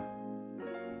 Move on.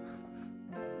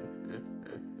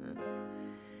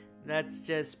 That's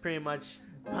just pretty much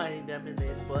biting them in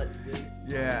their butt, dude.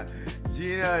 Yeah.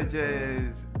 Gina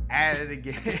just at it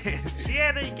again. She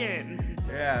at it again.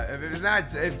 Yeah,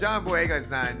 if John Boyega's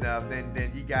not enough,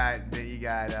 then you got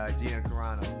Gina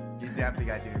Carano. You definitely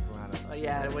got Gina Carano. Oh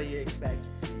yeah, what do you expect?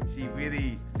 She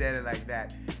really said it like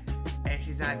that, and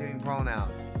she's not doing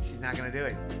pronouns. She's not gonna do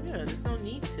it. Yeah, there's no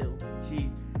need to.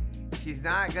 She's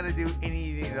not gonna do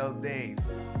any of those things.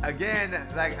 Again,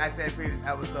 like I said in previous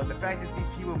episode, the fact that these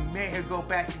people made her go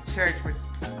back to church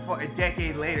for a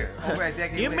decade later, over a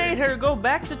decade. You later. made her go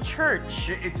back to church.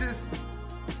 It's just.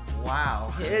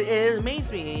 Wow. It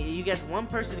amazes me. You get one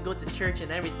person to go to church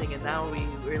and everything, and now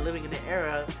we're living in an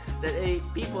era that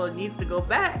people needs to go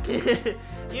back.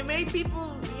 You make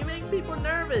people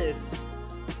nervous.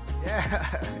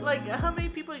 Yeah. Like how many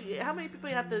people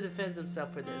have to defend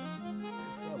themselves for this?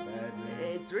 It's so bad, man.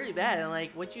 It's really bad, and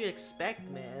like what you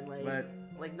expect, man.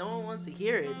 Like no one wants to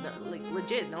hear it. Like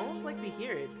legit, no one's like to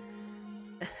hear it.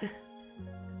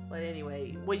 But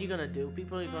anyway, what are you gonna do?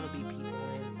 People are gonna be people,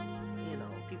 and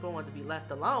people want to be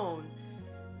left alone,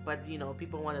 but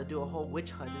people want to do a whole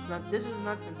witch hunt. This is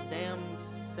not the damn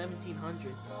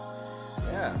 1700s.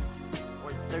 Yeah.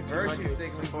 Or Virtue 1300s,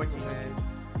 signaling, 1400s. man.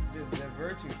 This is the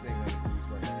virtue signaling.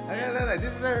 Okay, look,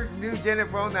 this is our new gender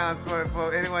pronouns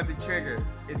for anyone to trigger.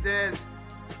 It says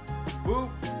boop,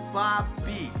 bop,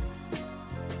 beep.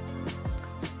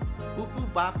 Boop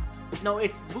boop bop. No,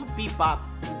 it's boop beep bop.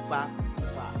 Boop bop.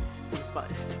 Boop bop.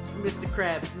 Mr.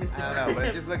 Krabs. Mr. I don't know,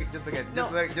 but just look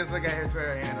at her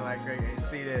Twitter handle like Craig and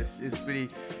see this. It's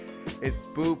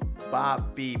boop,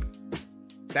 bop, beep.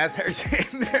 That's her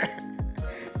gender.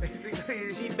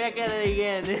 Basically, She's back at it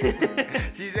again.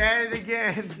 she's at it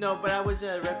again. No, but I was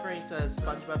referring to a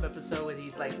SpongeBob episode where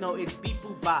he's like, no, it's beep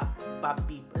boop bop, bop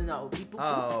beep. No, beep boop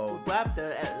boop bop,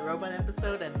 the robot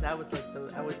episode, and that was like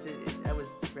I was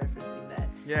referencing that.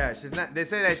 Yeah, she's not. They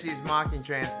say that she's mocking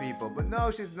trans people, but no,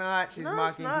 she's not. She's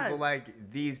mocking people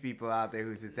like these people out there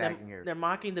who's attacking her. They're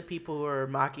mocking the people who are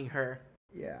mocking her.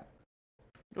 Yeah.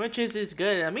 Which is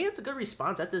good. I mean, it's a good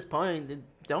response at this point.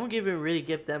 Don't really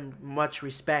give them much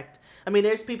respect. I mean,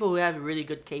 there's people who have really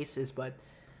good cases, but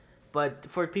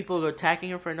for people who are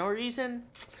attacking her for no reason,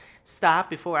 stop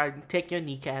before I take your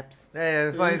kneecaps. Hey,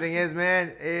 the funny thing is,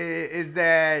 man, is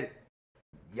that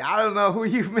y'all don't know who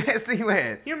you messing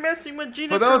with. You're messing with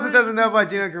Gina. For those who doesn't know about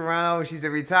Gina Carano, she's a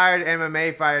retired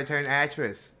MMA fighter turned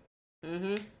actress.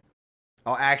 Mm-hmm.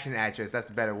 Oh, action actress. That's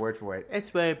the better word for it.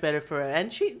 It's way better for her.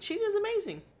 And she is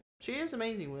amazing. She is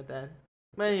amazing with that.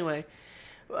 But anyway,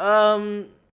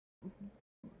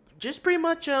 just pretty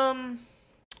much,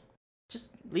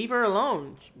 just leave her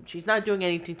alone. She's not doing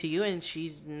anything to you, and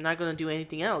she's not going to do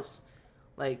anything else.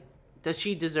 Like, does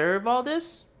she deserve all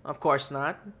this? Of course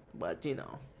not. But, you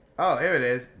know. Oh, here it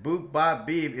is. Boop Bop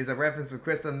Beep is a reference to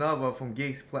Crystal Nova from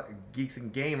Geeks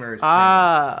and Gamers.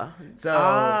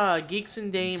 Geeks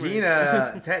and Gamers.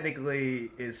 Gina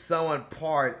technically is somewhat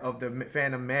part of the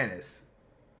Phantom Menace.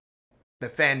 The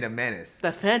Phantom Menace.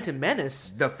 The Phantom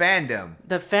Menace. The fandom.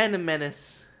 The Phantom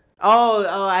Menace. Oh,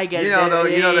 I get it. You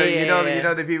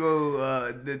know the people who,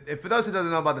 for those who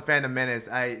doesn't know about the Phantom Menace,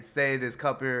 I stated this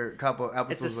couple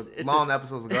episodes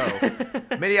ago,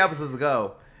 many episodes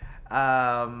ago.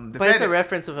 It's a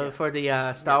reference for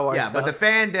the Star Wars. Yeah, stuff. but the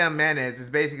Fandom Menace is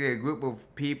basically a group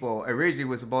of people originally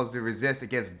was supposed to resist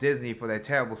against Disney for their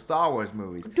terrible Star Wars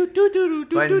movies. But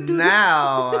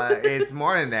now it's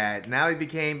more than that. Now it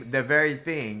became the very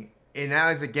thing, and now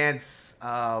it's against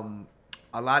a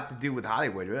lot to do with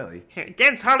Hollywood, really.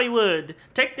 Against Hollywood,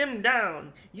 take them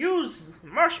down. Use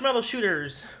marshmallow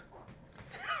shooters.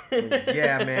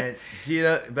 Yeah, man.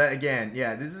 Gina, but again,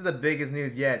 yeah, this is the biggest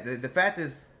news yet. The fact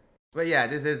is. But yeah,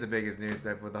 this is the biggest news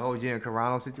stuff with the whole Gina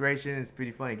Carano situation. It's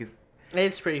pretty funny because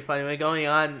it's pretty funny. We're going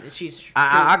on.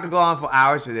 I could go on for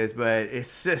hours for this, but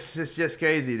it's just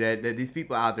crazy that these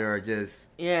people out there are just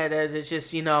they're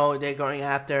just they're going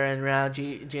after and around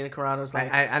Gina Carano's like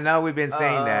I know we've been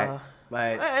saying that,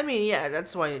 but I mean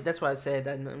that's why I said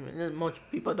that most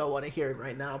people don't want to hear it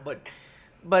right now,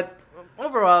 but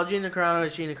overall, Gina Carano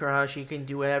is Gina Carano. She can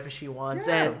do whatever she wants.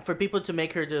 Yeah. And for people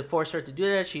to force her to do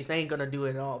that, she's ain't going to do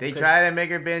it at all. They try to make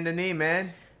her bend the knee,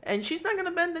 man. And she's not going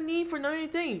to bend the knee for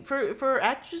anything. For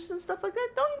actresses and stuff like that,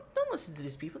 don't listen to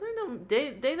these people.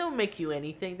 They don't make you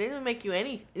anything. They don't make you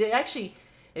anything.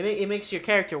 It makes your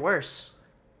character worse.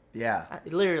 Yeah.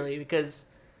 Literally, because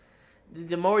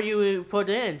the more you put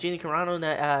in, Gina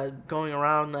Carano going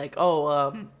around like,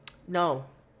 no.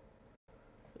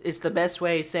 It's the best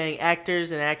way saying actors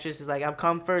and actresses like I'm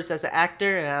come first as an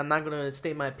actor and I'm not gonna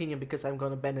state my opinion because I'm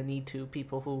gonna bend the knee to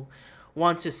people who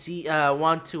want to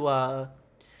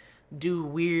do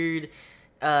weird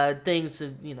things.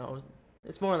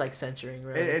 It's more like censoring.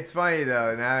 Really. It's funny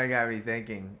though. Now it got me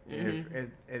thinking. Mm-hmm.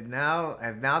 If now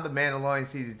the Mandalorian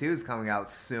season 2 is coming out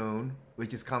soon,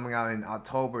 which is coming out in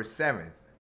October 7th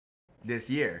this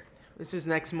year. This is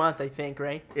next month, I think,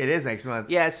 right? It is next month.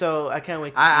 Yeah, so I can't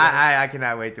wait to see I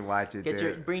cannot wait to watch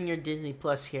it. Bring your Disney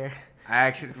Plus here.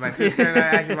 My sister and I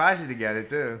actually watched it together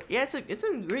too. Yeah, it's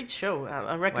a great show.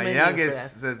 I recommend it. My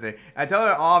youngest sister. I told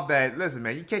her off that, listen,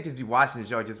 man, you can't just be watching the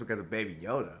show just because of Baby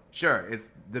Yoda. Sure, it's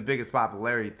the biggest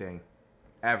popularity thing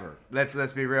ever.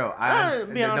 Let's be real.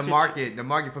 The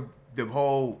market for the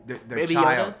whole the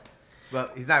child. Yoda? Well,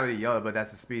 he's not really Yoda, but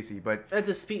that's a species. But that's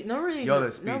a species. No, really.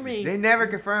 Yoda's species. They never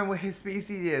confirm what his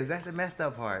species is. That's the messed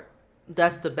up part.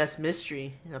 That's the best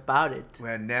mystery about it.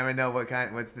 We'll never know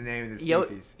what's the name of the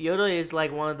species. Yoda is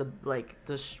like one of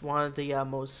the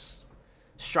most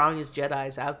strongest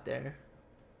Jedis out there.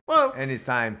 Well, in his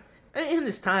time,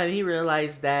 he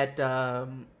realized that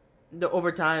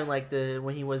over time,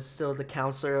 when he was still the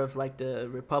counselor of the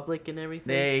Republic and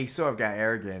everything, they sort of got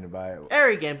arrogant about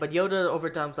it. But Yoda over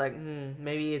time's like,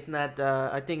 maybe it's not.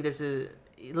 I think this is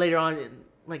later on.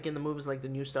 like in the movies, like the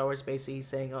new Star Wars, basically he's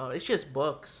saying, "Oh, it's just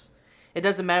books. It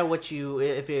doesn't matter what you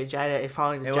if you're a Jedi, if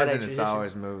following the Jedi tradition." It wasn't a Star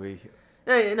Wars movie.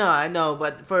 No, I know,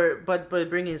 but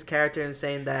bringing his character and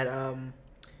saying that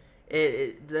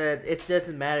it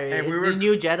doesn't matter. The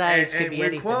new Jedi's can be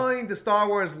anything. We're quoting the Star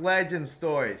Wars legend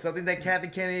story, something that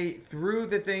Kathleen Kennedy threw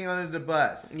the thing under the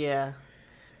bus. Yeah.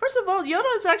 First of all,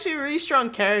 Yoda is actually a really strong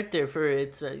character for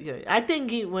it. I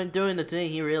think when doing the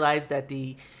thing, he realized that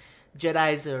the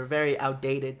Jedi's are very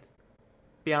outdated.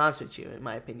 Be honest with you, in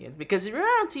my opinion, because the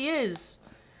reality is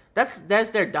that's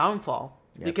their downfall.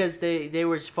 Yep. Because they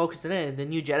were focusing in. The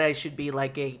new Jedi should be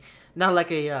like not like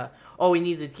we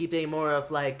need to keep a more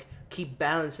of like keep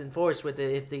balance and force with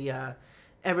it.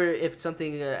 If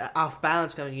something off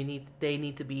balance comes, they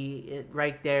need to be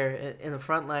right there in the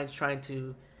front lines trying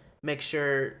to make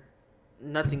sure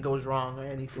nothing goes wrong or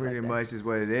anything. Pretty much is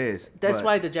what it is. That's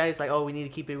why the Jedi is like, we need to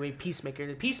keep it with Peacemaker.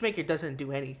 The Peacemaker doesn't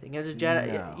do anything. As a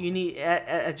Jedi, you need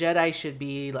a Jedi should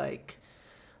be like,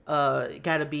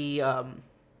 gotta be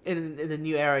in the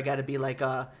new era, gotta be like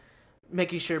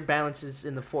making sure balance is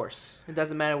in the Force. It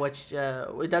doesn't matter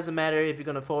it doesn't matter if you're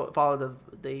gonna follow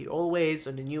the old ways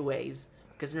or the new ways,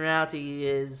 because in reality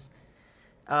is,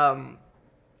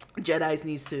 Jedi's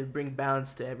needs to bring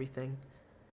balance to everything.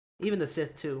 Even the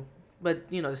Sith too, but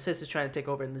the Sith is trying to take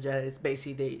over, and the Jedi is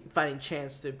basically they finding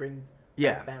chance to bring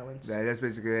balance. That's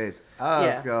basically what it is.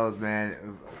 Let's go,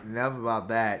 man. Enough about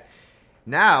that.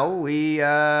 Now we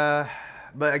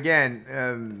but again,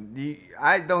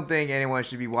 I don't think anyone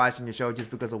should be watching the show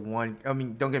just because of one. I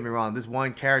mean, don't get me wrong. This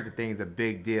one character thing is a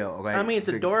big deal. Okay? I mean, it's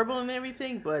adorable and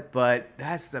everything, but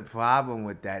that's the problem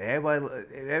with that. Everybody,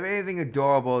 if anything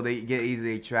adorable, they get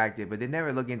easily attracted, but they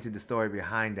never look into the story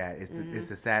behind that. It's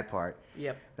the sad part.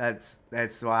 Yep.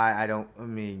 That's why I don't. I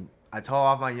mean, I told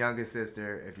off my younger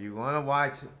sister, if you want to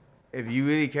watch. If you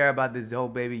really care about this whole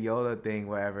Baby Yoda thing,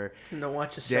 whatever, don't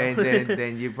watch the show.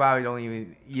 then you probably don't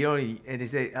even. And they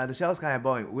say the show's kind of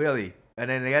boring, really. And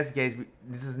then that's the case.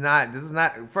 This is not.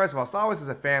 First of all, Star Wars is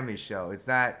a family show. It's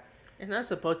not. It's not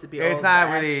supposed to be. It's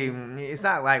not really. It's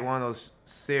not like one of those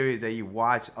series that you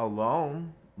watch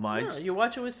alone much. No, you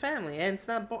watch it with family, and it's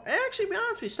not boring. Actually, be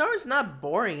honest with you, Star Wars is not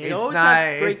boring. It always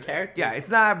has great characters. Yeah, it's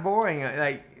not boring.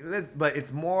 But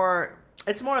it's more.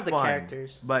 It's more of the fun.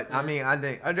 Characters. But I mean, I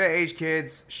think underage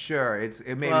kids, sure,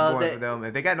 it may be boring for them.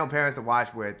 If they got no parents to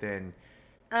watch with, then.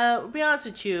 Be honest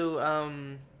with you,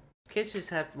 kids just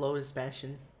have low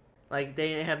expansion. Like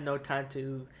they have no time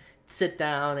to sit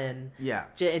down and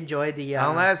enjoy the.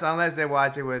 Unless they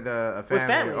watch it with a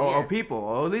family, or people,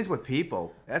 or at least with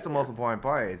people. That's the most important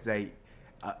part. It's like.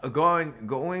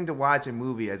 Going to watch a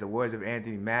movie, as the words of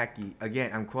Anthony Mackie, again,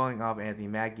 I'm quoting off Anthony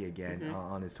Mackie again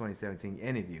on his 2017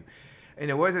 interview. In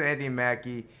the words of Anthony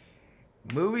Mackie,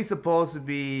 movie's supposed to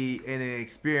be in an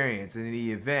experience, in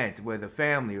the event with a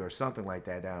family or something like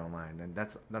that down the line. And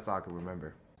that's all I can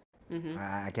remember. Mm-hmm.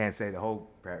 I can't say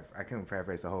I couldn't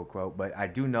paraphrase the whole quote, but I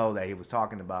do know that he was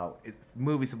talking about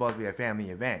movie's supposed to be a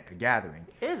family event, a gathering.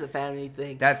 It is a family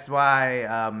thing. That's why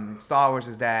Star Wars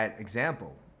is that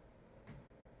example.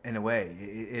 In a way,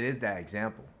 it is that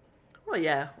example. Well,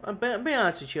 yeah. I'll be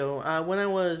honest with you. When I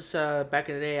was back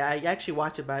in the day, I actually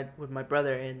watched it with my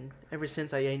brother, and ever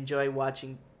since I enjoy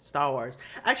watching Star Wars.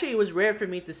 Actually, it was rare for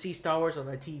me to see Star Wars on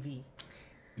the TV.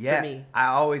 Yeah, for me. I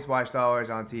always watched Star Wars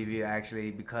on TV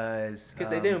actually because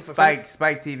they didn't Spike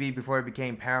TV before it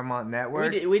became Paramount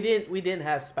Network. We didn't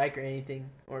have Spike or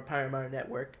anything or Paramount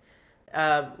Network.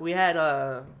 We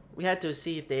had to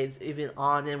see if it's even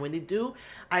on, and when they do,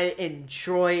 I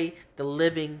enjoy the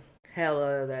living hell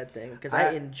out of that thing because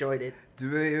I enjoyed it.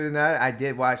 Believe it or not, I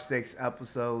did watch 6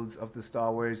 episodes of the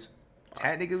Star Wars.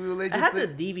 Technically, religiously. I have the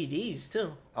DVDs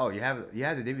too. Oh, you have the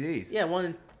DVDs? Yeah,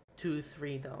 1, 2,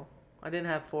 3 though. I didn't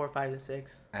have 4, 5, and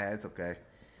 6. That's okay,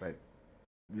 but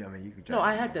yeah, I mean you could. No,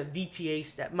 I had the VGA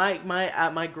stuff.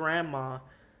 My grandma,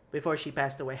 before she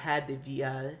passed away, had the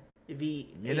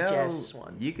VHS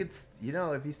ones. You could,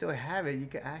 if you still have it, you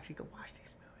could actually go watch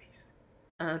these movies.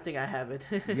 I don't think I have it.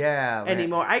 Yeah.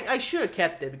 Anymore. I should have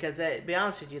kept it because, to be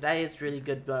honest with you, that is really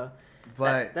good.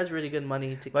 But that's really good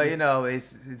money to keep. But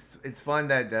it's fun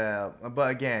that.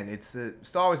 But again,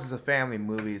 Star Wars is a family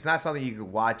movie. It's not something you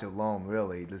could watch alone,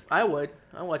 really. I would.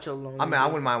 I watch it alone. I mean, I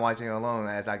wouldn't mind watching it alone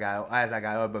as I got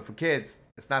older. But for kids,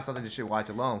 it's not something you should watch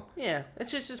alone. Yeah,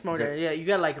 it's just more. Okay. Yeah, you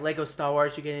got like Lego Star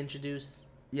Wars. You get introduced.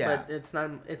 Yeah, but it's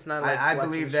not like I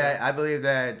believe that. I believe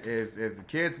that if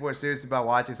kids were serious about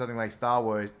watching something like Star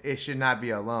Wars, it should not be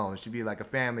alone. It should be like a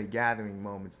family gathering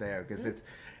moments there because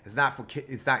it's not for kids.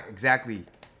 It's not exactly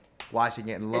watching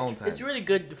it in alone time. It's really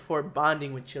good for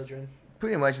bonding with children.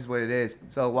 Pretty much is what it is.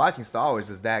 So watching Star Wars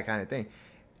is that kind of thing.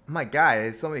 my God,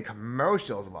 there's so many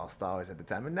commercials about Star Wars at the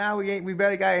time, and now we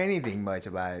barely got anything much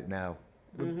about it now.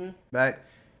 Mm-hmm. But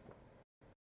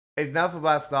enough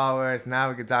about Star Wars. Now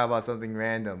we can talk about something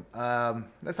random.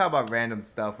 Let's talk about random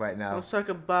stuff right now. Let's talk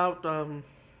about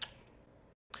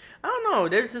I don't know.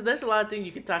 There's a lot of things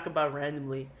you can talk about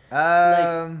randomly.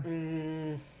 I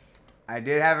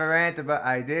did have a rant about.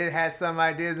 I did have some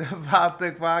ideas about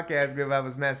the podcast group I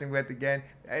was messing with again.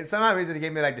 And somehow reason they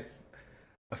gave me like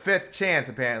a fifth chance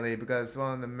apparently, because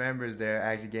one of the members there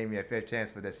actually gave me a fifth chance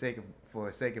for the sake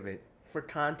of it. For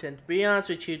content. Be honest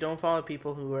with you, don't follow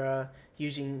people who are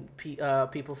using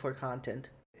people for content.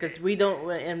 Because we don't,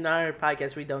 in our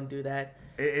podcast, we don't do that.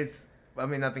 I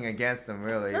mean, nothing against them,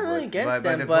 really. Nothing against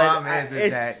them, the but problem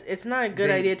is that it's not a good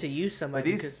idea to use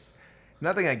somebody.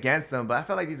 Nothing against them, but I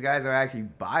feel like these guys are actually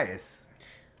biased.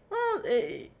 Well,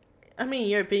 I mean,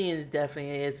 your opinion is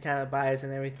definitely kind of biased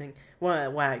and everything.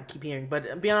 What I keep hearing.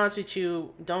 But be honest with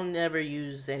you, don't ever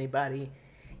use anybody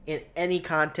in any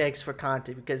context for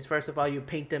content, because first of all, you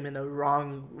paint them in the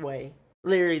wrong way,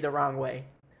 literally the wrong way.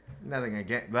 Nothing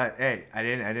again, but hey, I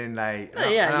didn't like. No,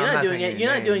 yeah, you're not doing it.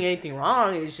 You're not doing anything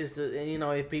wrong. It's just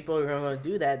if people are going to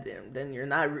do that, then you're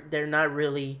not. They're not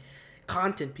really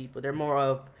content people. They're more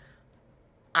of,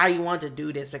 I want to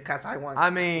do this because I want.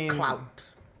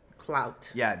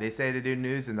 Clout. Yeah, they say they do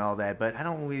news and all that, but I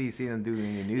don't really see them doing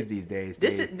any news these days.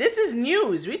 This is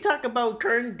news. We talk about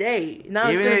current day.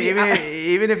 Now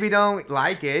even if we don't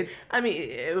like it. I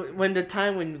mean, when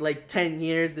like 10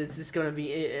 years, this is gonna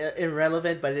be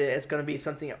irrelevant, but it's gonna be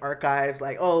something archived.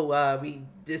 Like,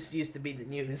 this used to be the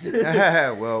news.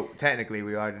 Well, technically,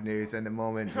 we are the news in the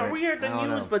moment. We are the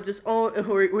news, but just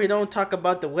we don't talk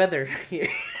about the weather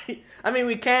here. I mean,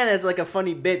 we can as like a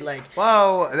funny bit, like.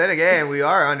 Well, then again, we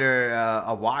are under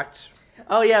a watch.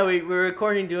 Oh yeah, we're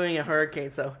recording during a hurricane,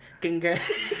 so a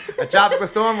tropical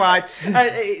storm watch.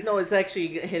 No, it's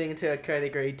actually hitting into a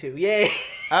category 2. Yay!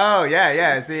 Oh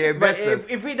yeah. See, it missed us.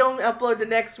 If we don't upload the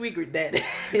next week, we're dead.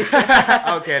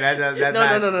 Okay,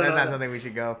 that's not something we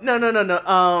should go. No.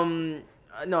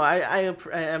 No, I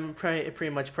am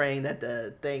pretty much praying that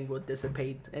the thing will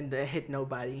dissipate and hit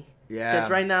nobody. Yeah.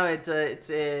 Because right now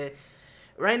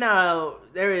right now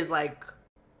there is like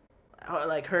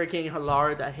Hurricane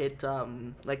Hilar that hit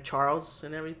like Charles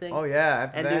and everything. Oh yeah.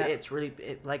 Dude, it's really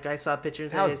like I saw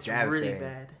pictures and it's really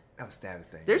bad. That was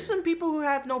devastating. There's some people who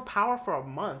have no power for a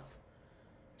month.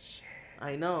 Shit.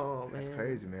 I know, man. That's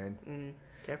crazy, man.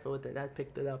 Careful with it. I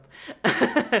picked it up.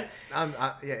 Yeah,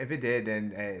 if it did,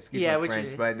 then excuse my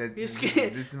French, but this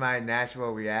is my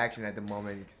natural reaction at the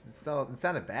moment. It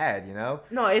sounded bad, you know?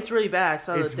 No, it's really bad.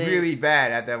 It's really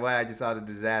bad after what I just saw the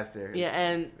disaster. Yeah,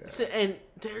 and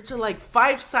there's like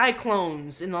 5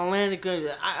 cyclones in the Atlantic.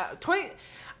 20.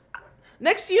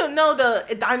 Next year,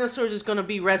 the dinosaurs is gonna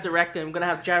be resurrected. I'm gonna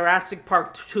have Jurassic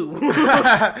Park 2.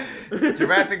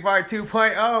 Jurassic Park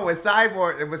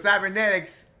 2.0 with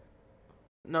cybernetics.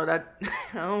 No, I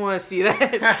don't want to see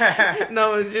that.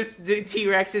 No, it's just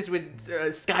T-Rexes with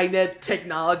Skynet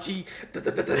technology.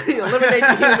 Eliminate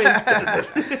the humans.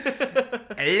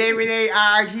 Eliminate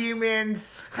our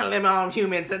humans. Eliminate our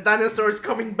humans. And dinosaurs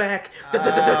coming back.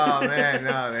 Oh man,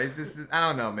 no, it's just I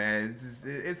don't know, man.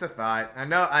 It's a thought. I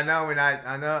know we're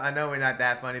not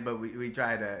that funny, but we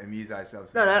try to amuse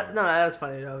ourselves. No, that was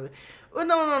funny though. Well,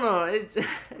 no. It's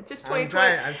just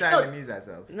 2020. I'm trying to amuse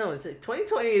ourselves. No, it's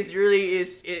 2020 is really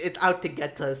it's out to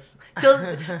get us.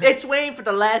 It's waiting for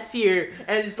the last year,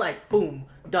 and it's like boom,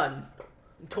 done.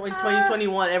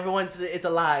 2021, it's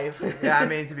alive. Yeah, I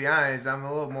mean, to be honest, I'm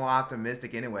a little more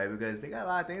optimistic anyway, because they got a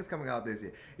lot of things coming out this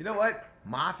year. You know what?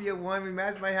 Mafia 1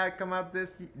 Remastered might have come out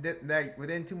like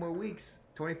within 2 more weeks,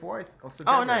 24th of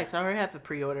September. Oh, nice! I already have the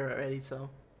pre-order already, so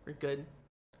we're good.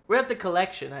 We have the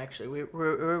collection actually. We're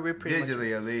pretty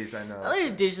digitally much, at least I know. At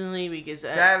least digitally, because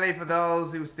sadly for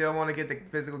those who still want to get the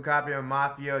physical copy of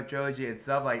Mafia trilogy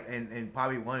itself, like in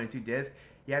probably 1 or 2 discs,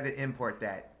 you have to import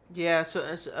that. Yeah,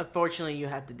 so unfortunately you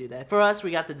have to do that. For us,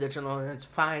 we got the digital and it's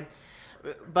fine.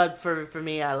 But for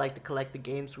me, I like to collect the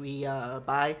games we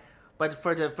buy. But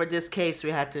for this case, we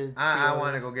had to. I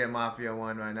want to go get Mafia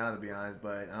 1 right now, to be honest,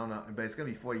 but I don't know. But it's gonna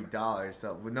be $40.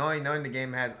 So with knowing the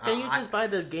game has. Can you just buy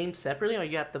the game separately, or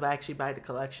you have to actually buy the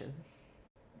collection?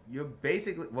 You're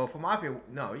basically for Mafia.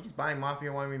 No, you're just buying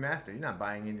Mafia 1 Remastered. You're not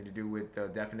buying anything to do with the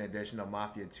definite edition of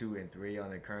Mafia 2 and 3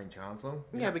 on the current console.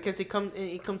 Yeah, because it comes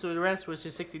with the rest, which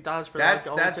is $60 for that's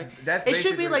it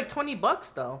should be like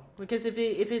 $20 though, because if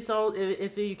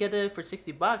you get it for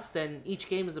 $60, then each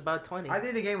game is about $20. I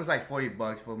think the game was like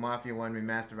 $40 for Mafia 1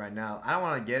 Remastered right now. I don't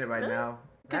want to get it right now.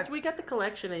 Because we got the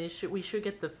collection, and we should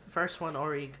get the first one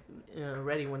already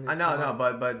ready when it's I know,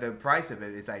 but the price of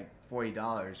it is like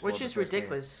 $40, which is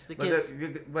ridiculous. Game. Because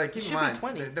but keep in mind,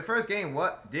 the first game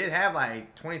did have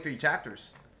like 23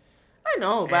 chapters. I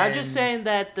know, but I'm just saying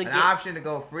that an option to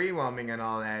go free roaming and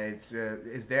all that, it's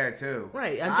there too.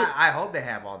 Right. I hope they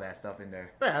have all that stuff in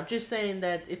there. Right. I'm just saying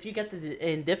that if you get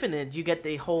the Indefinite, you get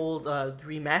the whole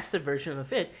remastered version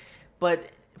of it, but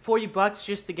 $40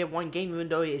 just to get one game, even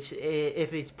though if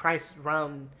it's priced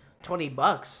around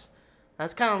 $20,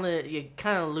 that's you're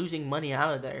kind of losing money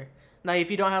out of there. Now,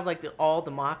 if you don't have like all the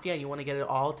Mafia and you want to get it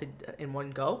all in one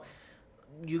go,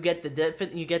 you get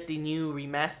the new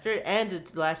remaster and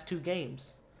the last 2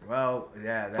 games. Well,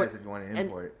 yeah, that's if you want to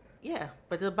import it. Yeah,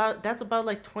 but that's about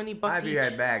like $20 I'll be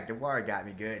right back. The water got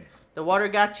me good. The water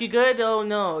got you good? Oh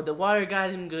no, the water got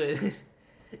him good.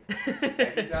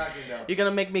 You're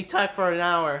gonna make me talk for an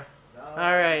hour. No. All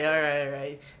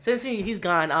right. Since he's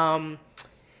gone,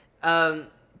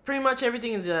 pretty much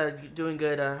everything is doing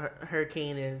good.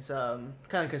 Hurricane is kind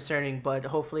of concerning, but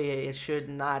hopefully it should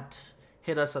not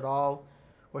hit us at all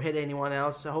or hit anyone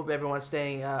else. I hope everyone's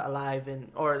staying alive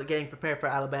or getting prepared for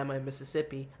Alabama and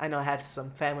Mississippi. I know I have some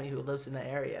family who lives in that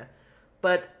area,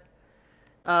 but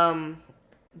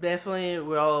definitely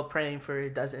we're all praying for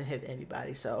it doesn't hit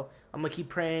anybody. So I'm gonna keep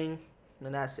praying,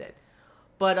 and that's it.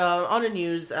 But on the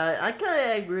news, I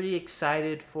kind of really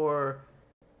excited for.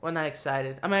 Well, not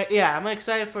excited. I'm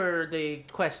excited for the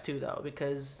Quest 2 though,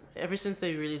 because ever since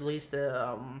they released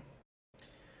the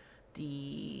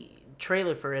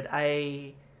trailer for it,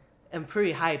 I am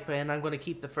pretty hype, and I'm gonna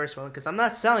keep the first one because I'm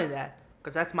not selling that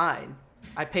because that's mine.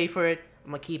 I pay for it.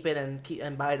 I'm gonna keep it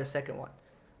and buy the second one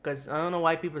because I don't know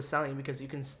why people are selling it, because you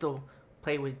can still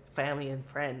play with family and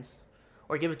friends,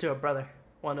 or give it to a brother.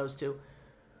 One of those two.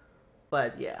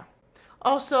 But yeah.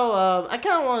 Also, I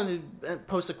kind of wanted to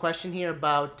post a question here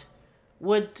about,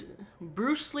 would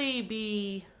Bruce Lee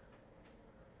be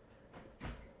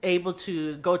able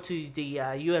to go to the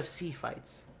UFC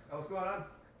fights? What's going on?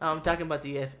 I'm talking about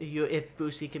if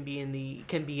Bruce Lee can be in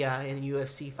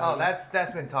UFC fighting. Oh,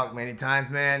 that's been talked many times,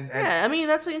 man. Yeah, I mean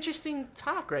that's an interesting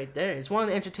talk right there. It's one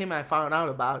entertainment I found out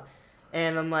about,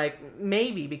 and I'm like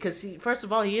maybe because first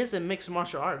of all he is a mixed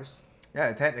martial artist.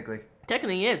 Yeah, technically.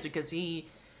 Technically, he is, because he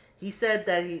said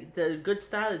that the good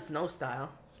style is no style.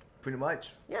 Pretty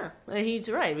much. Yeah, and he's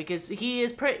right, because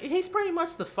he's pretty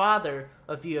much the father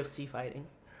of UFC fighting.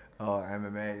 Oh,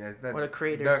 MMA. Or the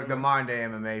creator. The modern day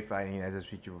MMA fighting,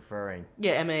 that's what you're referring.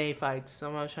 Yeah, MMA fights.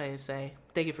 That's what I was trying to say.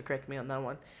 Thank you for correcting me on that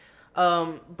one.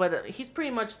 But he's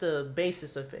pretty much the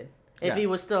basis of it. If he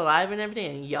was still alive and everything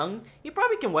and young, he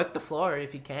probably can wipe the floor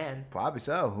if he can. Probably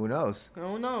so. Who knows?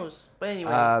 Who knows? But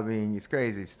anyway. I mean, it's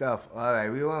crazy stuff. All right,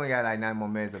 we only got like 9 more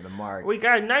minutes of the mark. We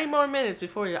got 9 more minutes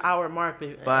before the hour mark.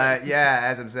 But yeah,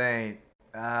 as I'm saying,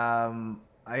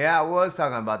 I was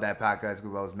talking about that podcast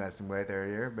group I was messing with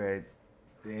earlier, but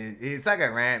it's like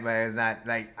a rant, but it's not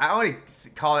like, I only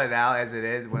call it out as it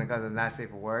is when it comes to not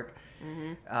safe for work.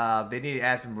 Mm-hmm. They need to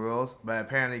add some rules, but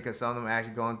apparently because some of them are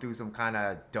actually going through some kind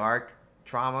of dark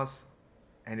traumas,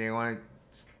 and they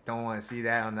don't want to see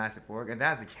that on not safe for work. If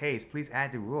that's the case, please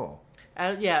add the rule.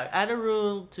 Add a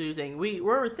rule to thing. We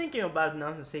were thinking about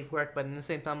not safe work, but at the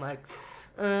same time, like,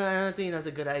 I don't think that's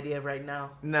a good idea right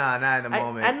now. Nah, not at the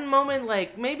moment. At the moment,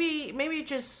 like maybe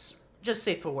just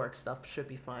safe for work stuff should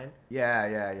be fine.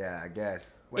 Yeah, I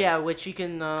guess. Wait. Yeah, which you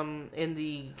can in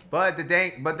the. But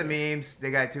the memes,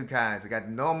 they got 2 kinds. They got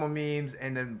the normal memes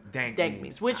and the dank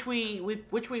memes. Which we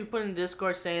put in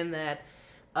Discord saying that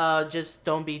just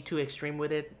don't be too extreme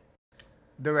with it.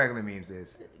 The regular memes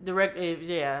is.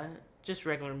 Just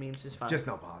regular memes is fine. Just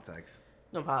no politics.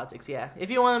 No politics, yeah.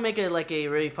 If you want to make it like a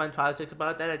really fun politics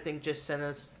about that, I think just send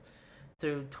us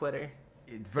through Twitter.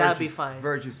 That'd be fine.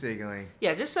 Virtue signaling.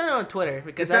 Yeah, just send it on Twitter,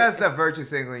 because instead of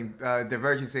the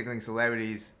virtue signaling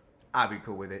celebrities, I'll be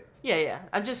cool with it. Yeah.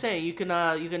 I'm just saying you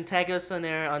can tag us on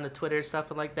there on the Twitter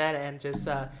stuff like that, and just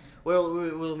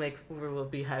we'll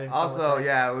be having fun also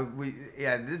with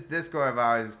that. This Discord of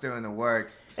ours is still in the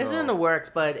works. So. It's in the works,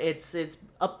 but it's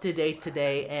up to date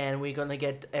today, and we're gonna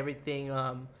get everything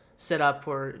set up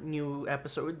for new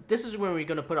episode. This is when we're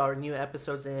gonna put our new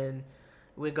episodes in.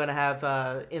 We're going to have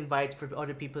invites for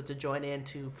other people to join in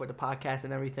for the podcast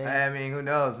and everything. I mean, who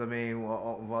knows? I mean,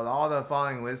 well, all the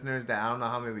following listeners that I don't know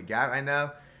how many we got right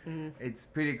now, it's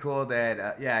pretty cool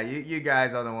that, you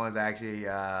guys are the ones actually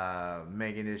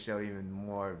making this show even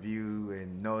more view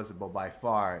and noticeable by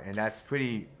far. And that's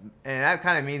that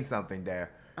kind of means something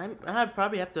there. I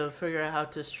probably have to figure out how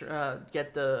to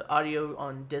get the audio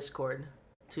on Discord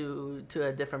to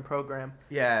a different program.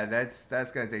 Yeah,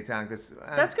 that's gonna take time because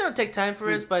that's gonna take time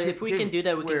for us. But if we can do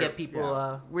that, we can get people.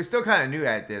 Yeah. We're still kind of new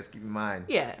at this. Keep in mind.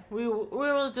 Yeah, we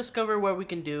will discover what we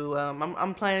can do.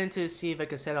 I'm planning to see if I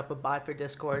can set up a bot for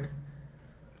Discord.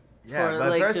 Yeah, for but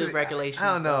like personally, the regulations.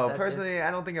 I don't know. Personally, I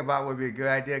don't think a bot would be a good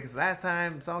idea because last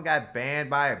time someone got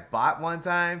banned by a bot one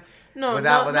time. No,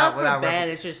 not for ban.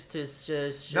 It's just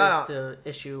to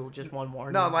issue just one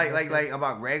warning. No, like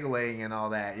about regulating and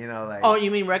all that. You know, like. Oh, you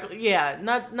mean Yeah,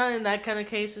 not in that kind of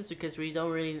cases because we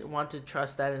don't really want to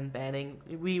trust that in banning.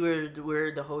 We're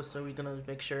the host, so we're gonna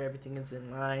make sure everything is in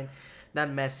line,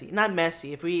 not messy.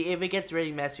 If it gets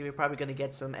really messy, we're probably gonna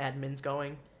get some admins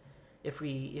going. If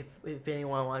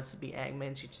anyone wants to be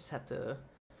admins, you just have to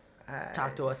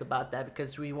talk to us about that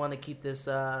because we want to keep this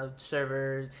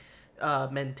server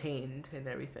maintained and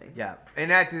everything. Yeah,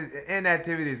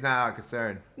 inactivity is not our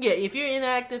concern. Yeah, if you're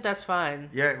inactive, that's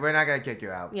fine. Yeah, we're not gonna kick you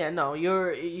out. Yeah, no,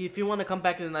 if you want to come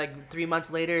back in like 3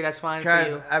 months later, that's fine.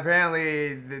 Because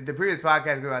apparently the previous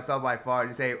podcast group I saw by far,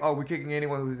 they say, "Oh, we're kicking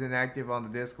anyone who's inactive on the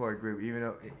Discord group," even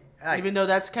though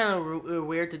that's kind of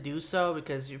weird to do so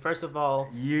because first of all,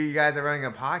 you guys are running a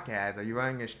podcast. Are you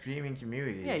running a streaming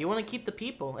community? Yeah, you want to keep the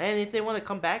people, and if they want to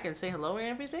come back and say hello and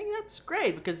everything, that's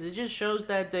great because it just shows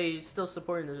that they still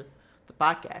supporting the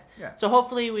podcast. Yeah. So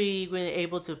hopefully we're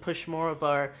able to push more of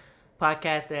our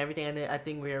podcast and everything, and I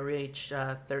think we reached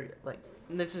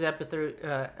this is episode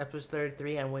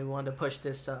 33, and we want to push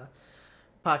this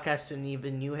podcast to an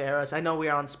even new eras. I know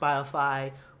we're on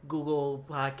Spotify, Google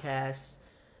Podcasts.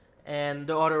 And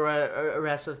the other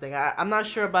rest of the thing. I'm not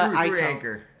sure about through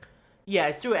Anchor. Yeah,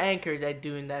 it's through Anchor that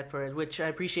doing that for it, which I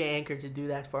appreciate Anchor to do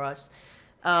that for us.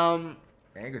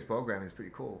 Anchor's program is pretty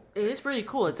cool. It is pretty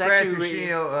cool. It's credit to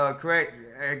Shino. Correct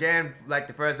again, like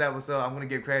the first episode. I'm gonna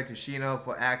give credit to Shino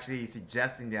for actually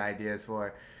suggesting the ideas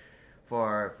for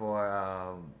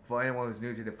anyone who's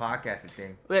new to the podcasting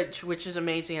thing. Which is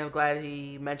amazing. I'm glad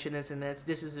he mentioned this, and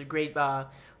this is a great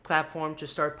platform to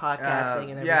start podcasting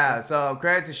and everything. Yeah, so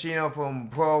credit to Shino from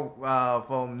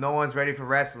No One's Ready for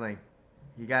Wrestling.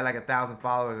 He got like 1,000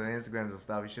 followers on Instagram and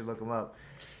stuff. You should look him up.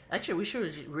 Actually, we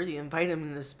should really invite him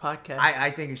in this podcast.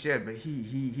 I think he should, but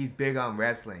he's big on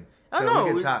wrestling. So no,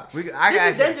 we can talk.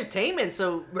 This is entertainment,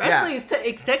 so wrestling is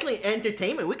it's technically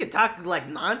entertainment. We could talk like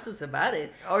nonsense about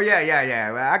it. Oh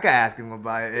yeah. Well, I could ask him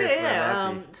about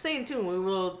it. Stay tuned. We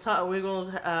will talk. We will.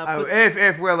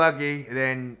 If we're lucky,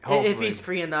 then hopefully. If he's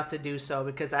free enough to do so,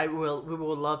 because we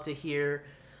will love to hear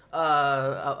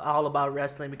all about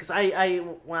wrestling. Because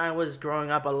when I was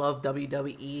growing up, I loved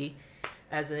WWE.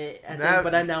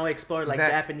 But I now explore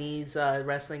Japanese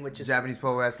wrestling, which is Japanese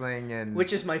pro wrestling, and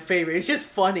which is my favorite. It's just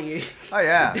funny. Oh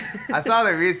yeah, I saw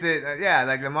the recent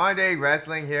like the modern day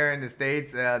wrestling here in the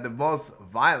States. The most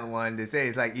violent one they say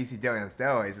is like ECW on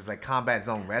steroids. It's like Combat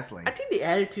Zone Wrestling. I think the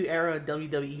Attitude Era of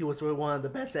WWE was one of the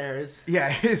best eras.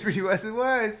 Yeah, it's pretty much it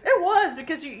was. It was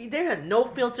because there had no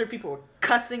filter. People were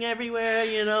cussing everywhere.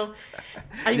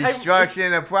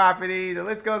 Destruction of property. The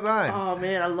list goes on. Oh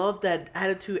man, I love that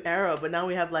Attitude Era, but now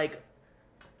we have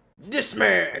this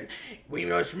man. We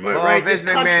must write this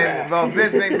contract.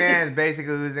 Vince McMahon's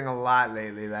basically losing a lot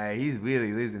lately. Like he's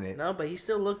really losing it. No, but he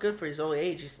still look good for his old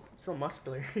age. He's still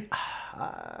muscular.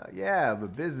 Yeah,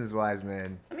 but business wise,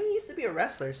 man. I mean, he used to be a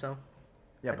wrestler, so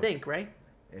I think, right?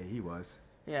 Yeah, he was.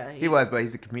 Yeah, he was, but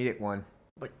he's a comedic one.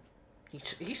 But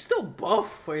he's still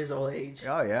buff for his old age.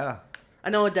 Oh yeah. I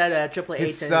know that Triple H and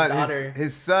his daughter.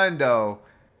 His son though.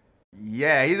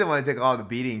 Yeah, he's the one who took all the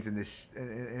beatings in the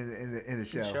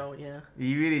show. Yeah.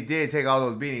 He really did take all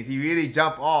those beatings. He really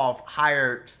jumped off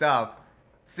higher stuff.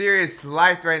 Serious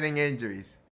life-threatening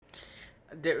injuries.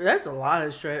 There's a lot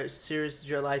of serious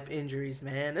life injuries,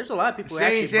 man. There's a lot of people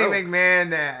Shane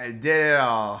McMahon did it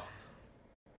all.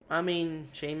 I mean,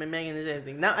 Shane McMahon is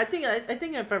everything. Now, I think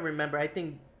if I remember,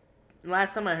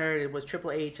 last time I heard it was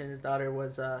Triple H and his daughter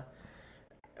was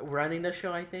running the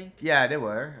show, I think. Yeah, they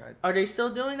were. Are they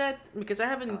still doing that? Because I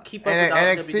haven't keep up with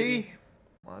NXT? WWE.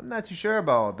 Well, I'm not too sure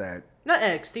about all that. Not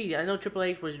NXT. I know Triple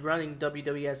H was running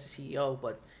WWE as the CEO,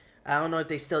 but I don't know if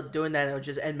they're still doing that or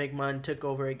just Ed McMahon took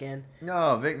over again.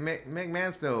 No,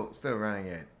 McMahon's still running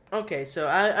it. Okay, so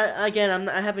I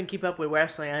haven't keep up with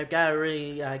wrestling. I've got to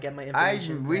really get my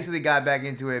information. I recently got back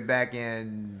into it back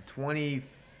in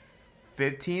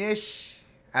 2015-ish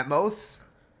at most.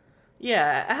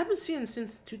 Yeah, I haven't seen it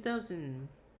since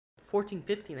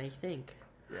 2014-15, I think.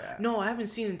 Yeah. No, I haven't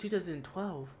seen it in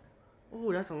 2012.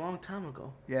 Oh, that's a long time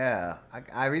ago. Yeah,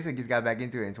 I recently just got back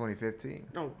into it in 2015.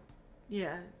 No,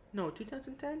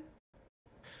 2010?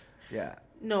 Yeah.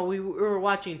 No, we were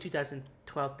watching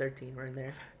 2012-13. We're in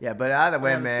there. Yeah, but either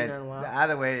way, man. The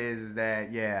other way is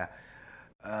that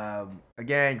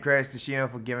Again, credits to Shino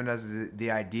for giving us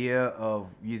the idea of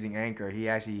using Anchor. He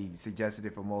actually suggested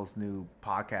it for most new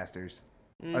podcasters,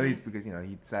 at least because he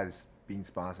decided being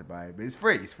sponsored by it. But it's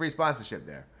free. It's free sponsorship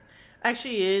there.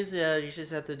 Actually, is you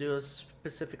just have to do a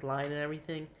specific line and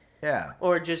everything. Yeah.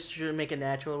 Or just to make it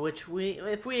natural. Which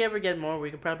if we ever get more,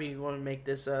 we could probably want to make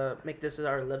this as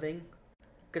our living.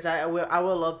 Because I would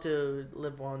love to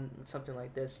live on something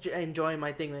like this, enjoying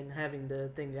my thing and having the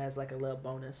thing as like a little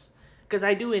bonus. Because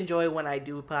I do enjoy when I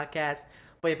do podcasts,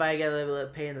 but if I get a little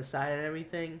pay on the side and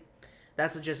everything,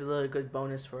 that's just a little good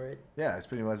bonus for it. Yeah, it's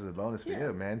pretty much a bonus for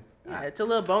you, man. Yeah, it's a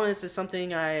little bonus. It's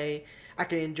something I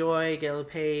can enjoy, get a little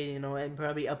paid, and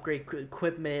probably upgrade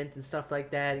equipment and stuff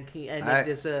like that,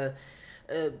 and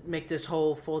make this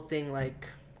whole full thing like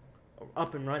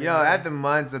up and running. After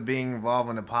months of being involved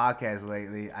in the podcast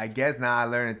lately, I guess now I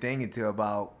learned a thing or two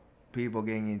about people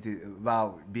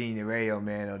about being the radio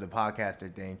man or the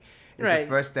podcaster thing. The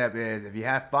first step is, if you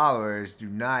have followers, do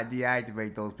not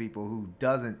deactivate those people who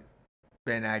doesn't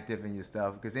been active in your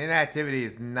stuff, because inactivity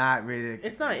is not really.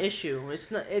 It's not an issue.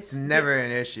 It's never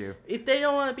an issue. If they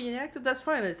don't want to be inactive, that's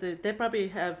fine. They probably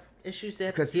have issues they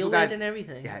have to deal with and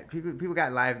everything. Yeah, people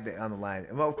got life on the line.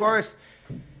 Well, of course,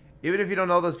 even if you don't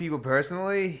know those people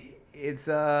personally, it's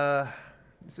a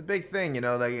big thing,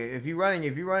 Like if you're running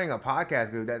a podcast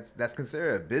group, that's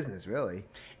considered a business, really.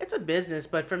 It's a business,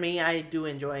 but for me, I do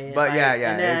enjoy it. But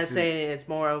And then I'm saying it's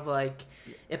more of like,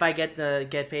 if I get to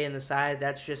get paid on the side,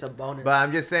 that's just a bonus. But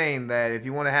I'm just saying that if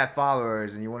you want to have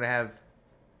followers and you want to have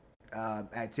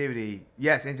activity,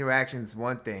 yes, interaction's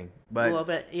one thing, but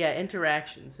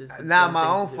interactions is not my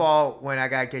own fault when I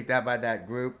got kicked out by that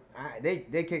group.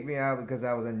 They kicked me out because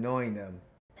I was annoying them.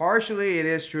 Partially, it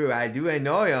is true. I do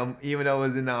annoy them, even though it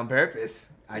wasn't on purpose.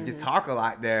 I just talk a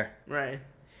lot there. Right.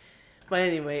 But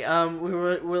anyway, we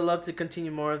would love to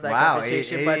continue more of that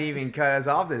conversation. It didn't even cut us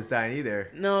off this time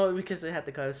either. No, because they had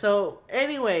to cut us. So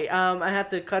anyway, I have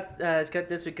to cut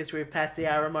this because we're past the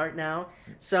hour mark now.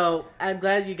 So I'm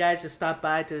glad you guys have stopped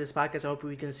by to this podcast. I hope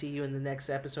we can see you in the next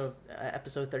episode,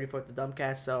 episode 34 of the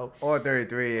DumbCast. So or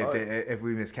 33 if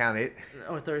we miscount it.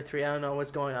 Or 33. I don't know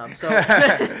what's going on. So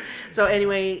so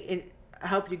anyway, I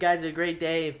hope you guys have a great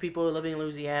day. If people are living in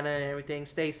Louisiana and everything,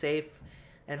 stay safe.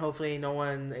 And hopefully no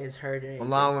one is hurt.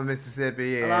 Along with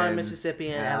Mississippi and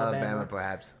Alabama,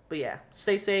 perhaps. But yeah,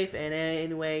 stay safe. And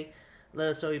anyway,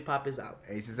 Little Soy Pop is out.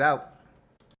 Ace is out.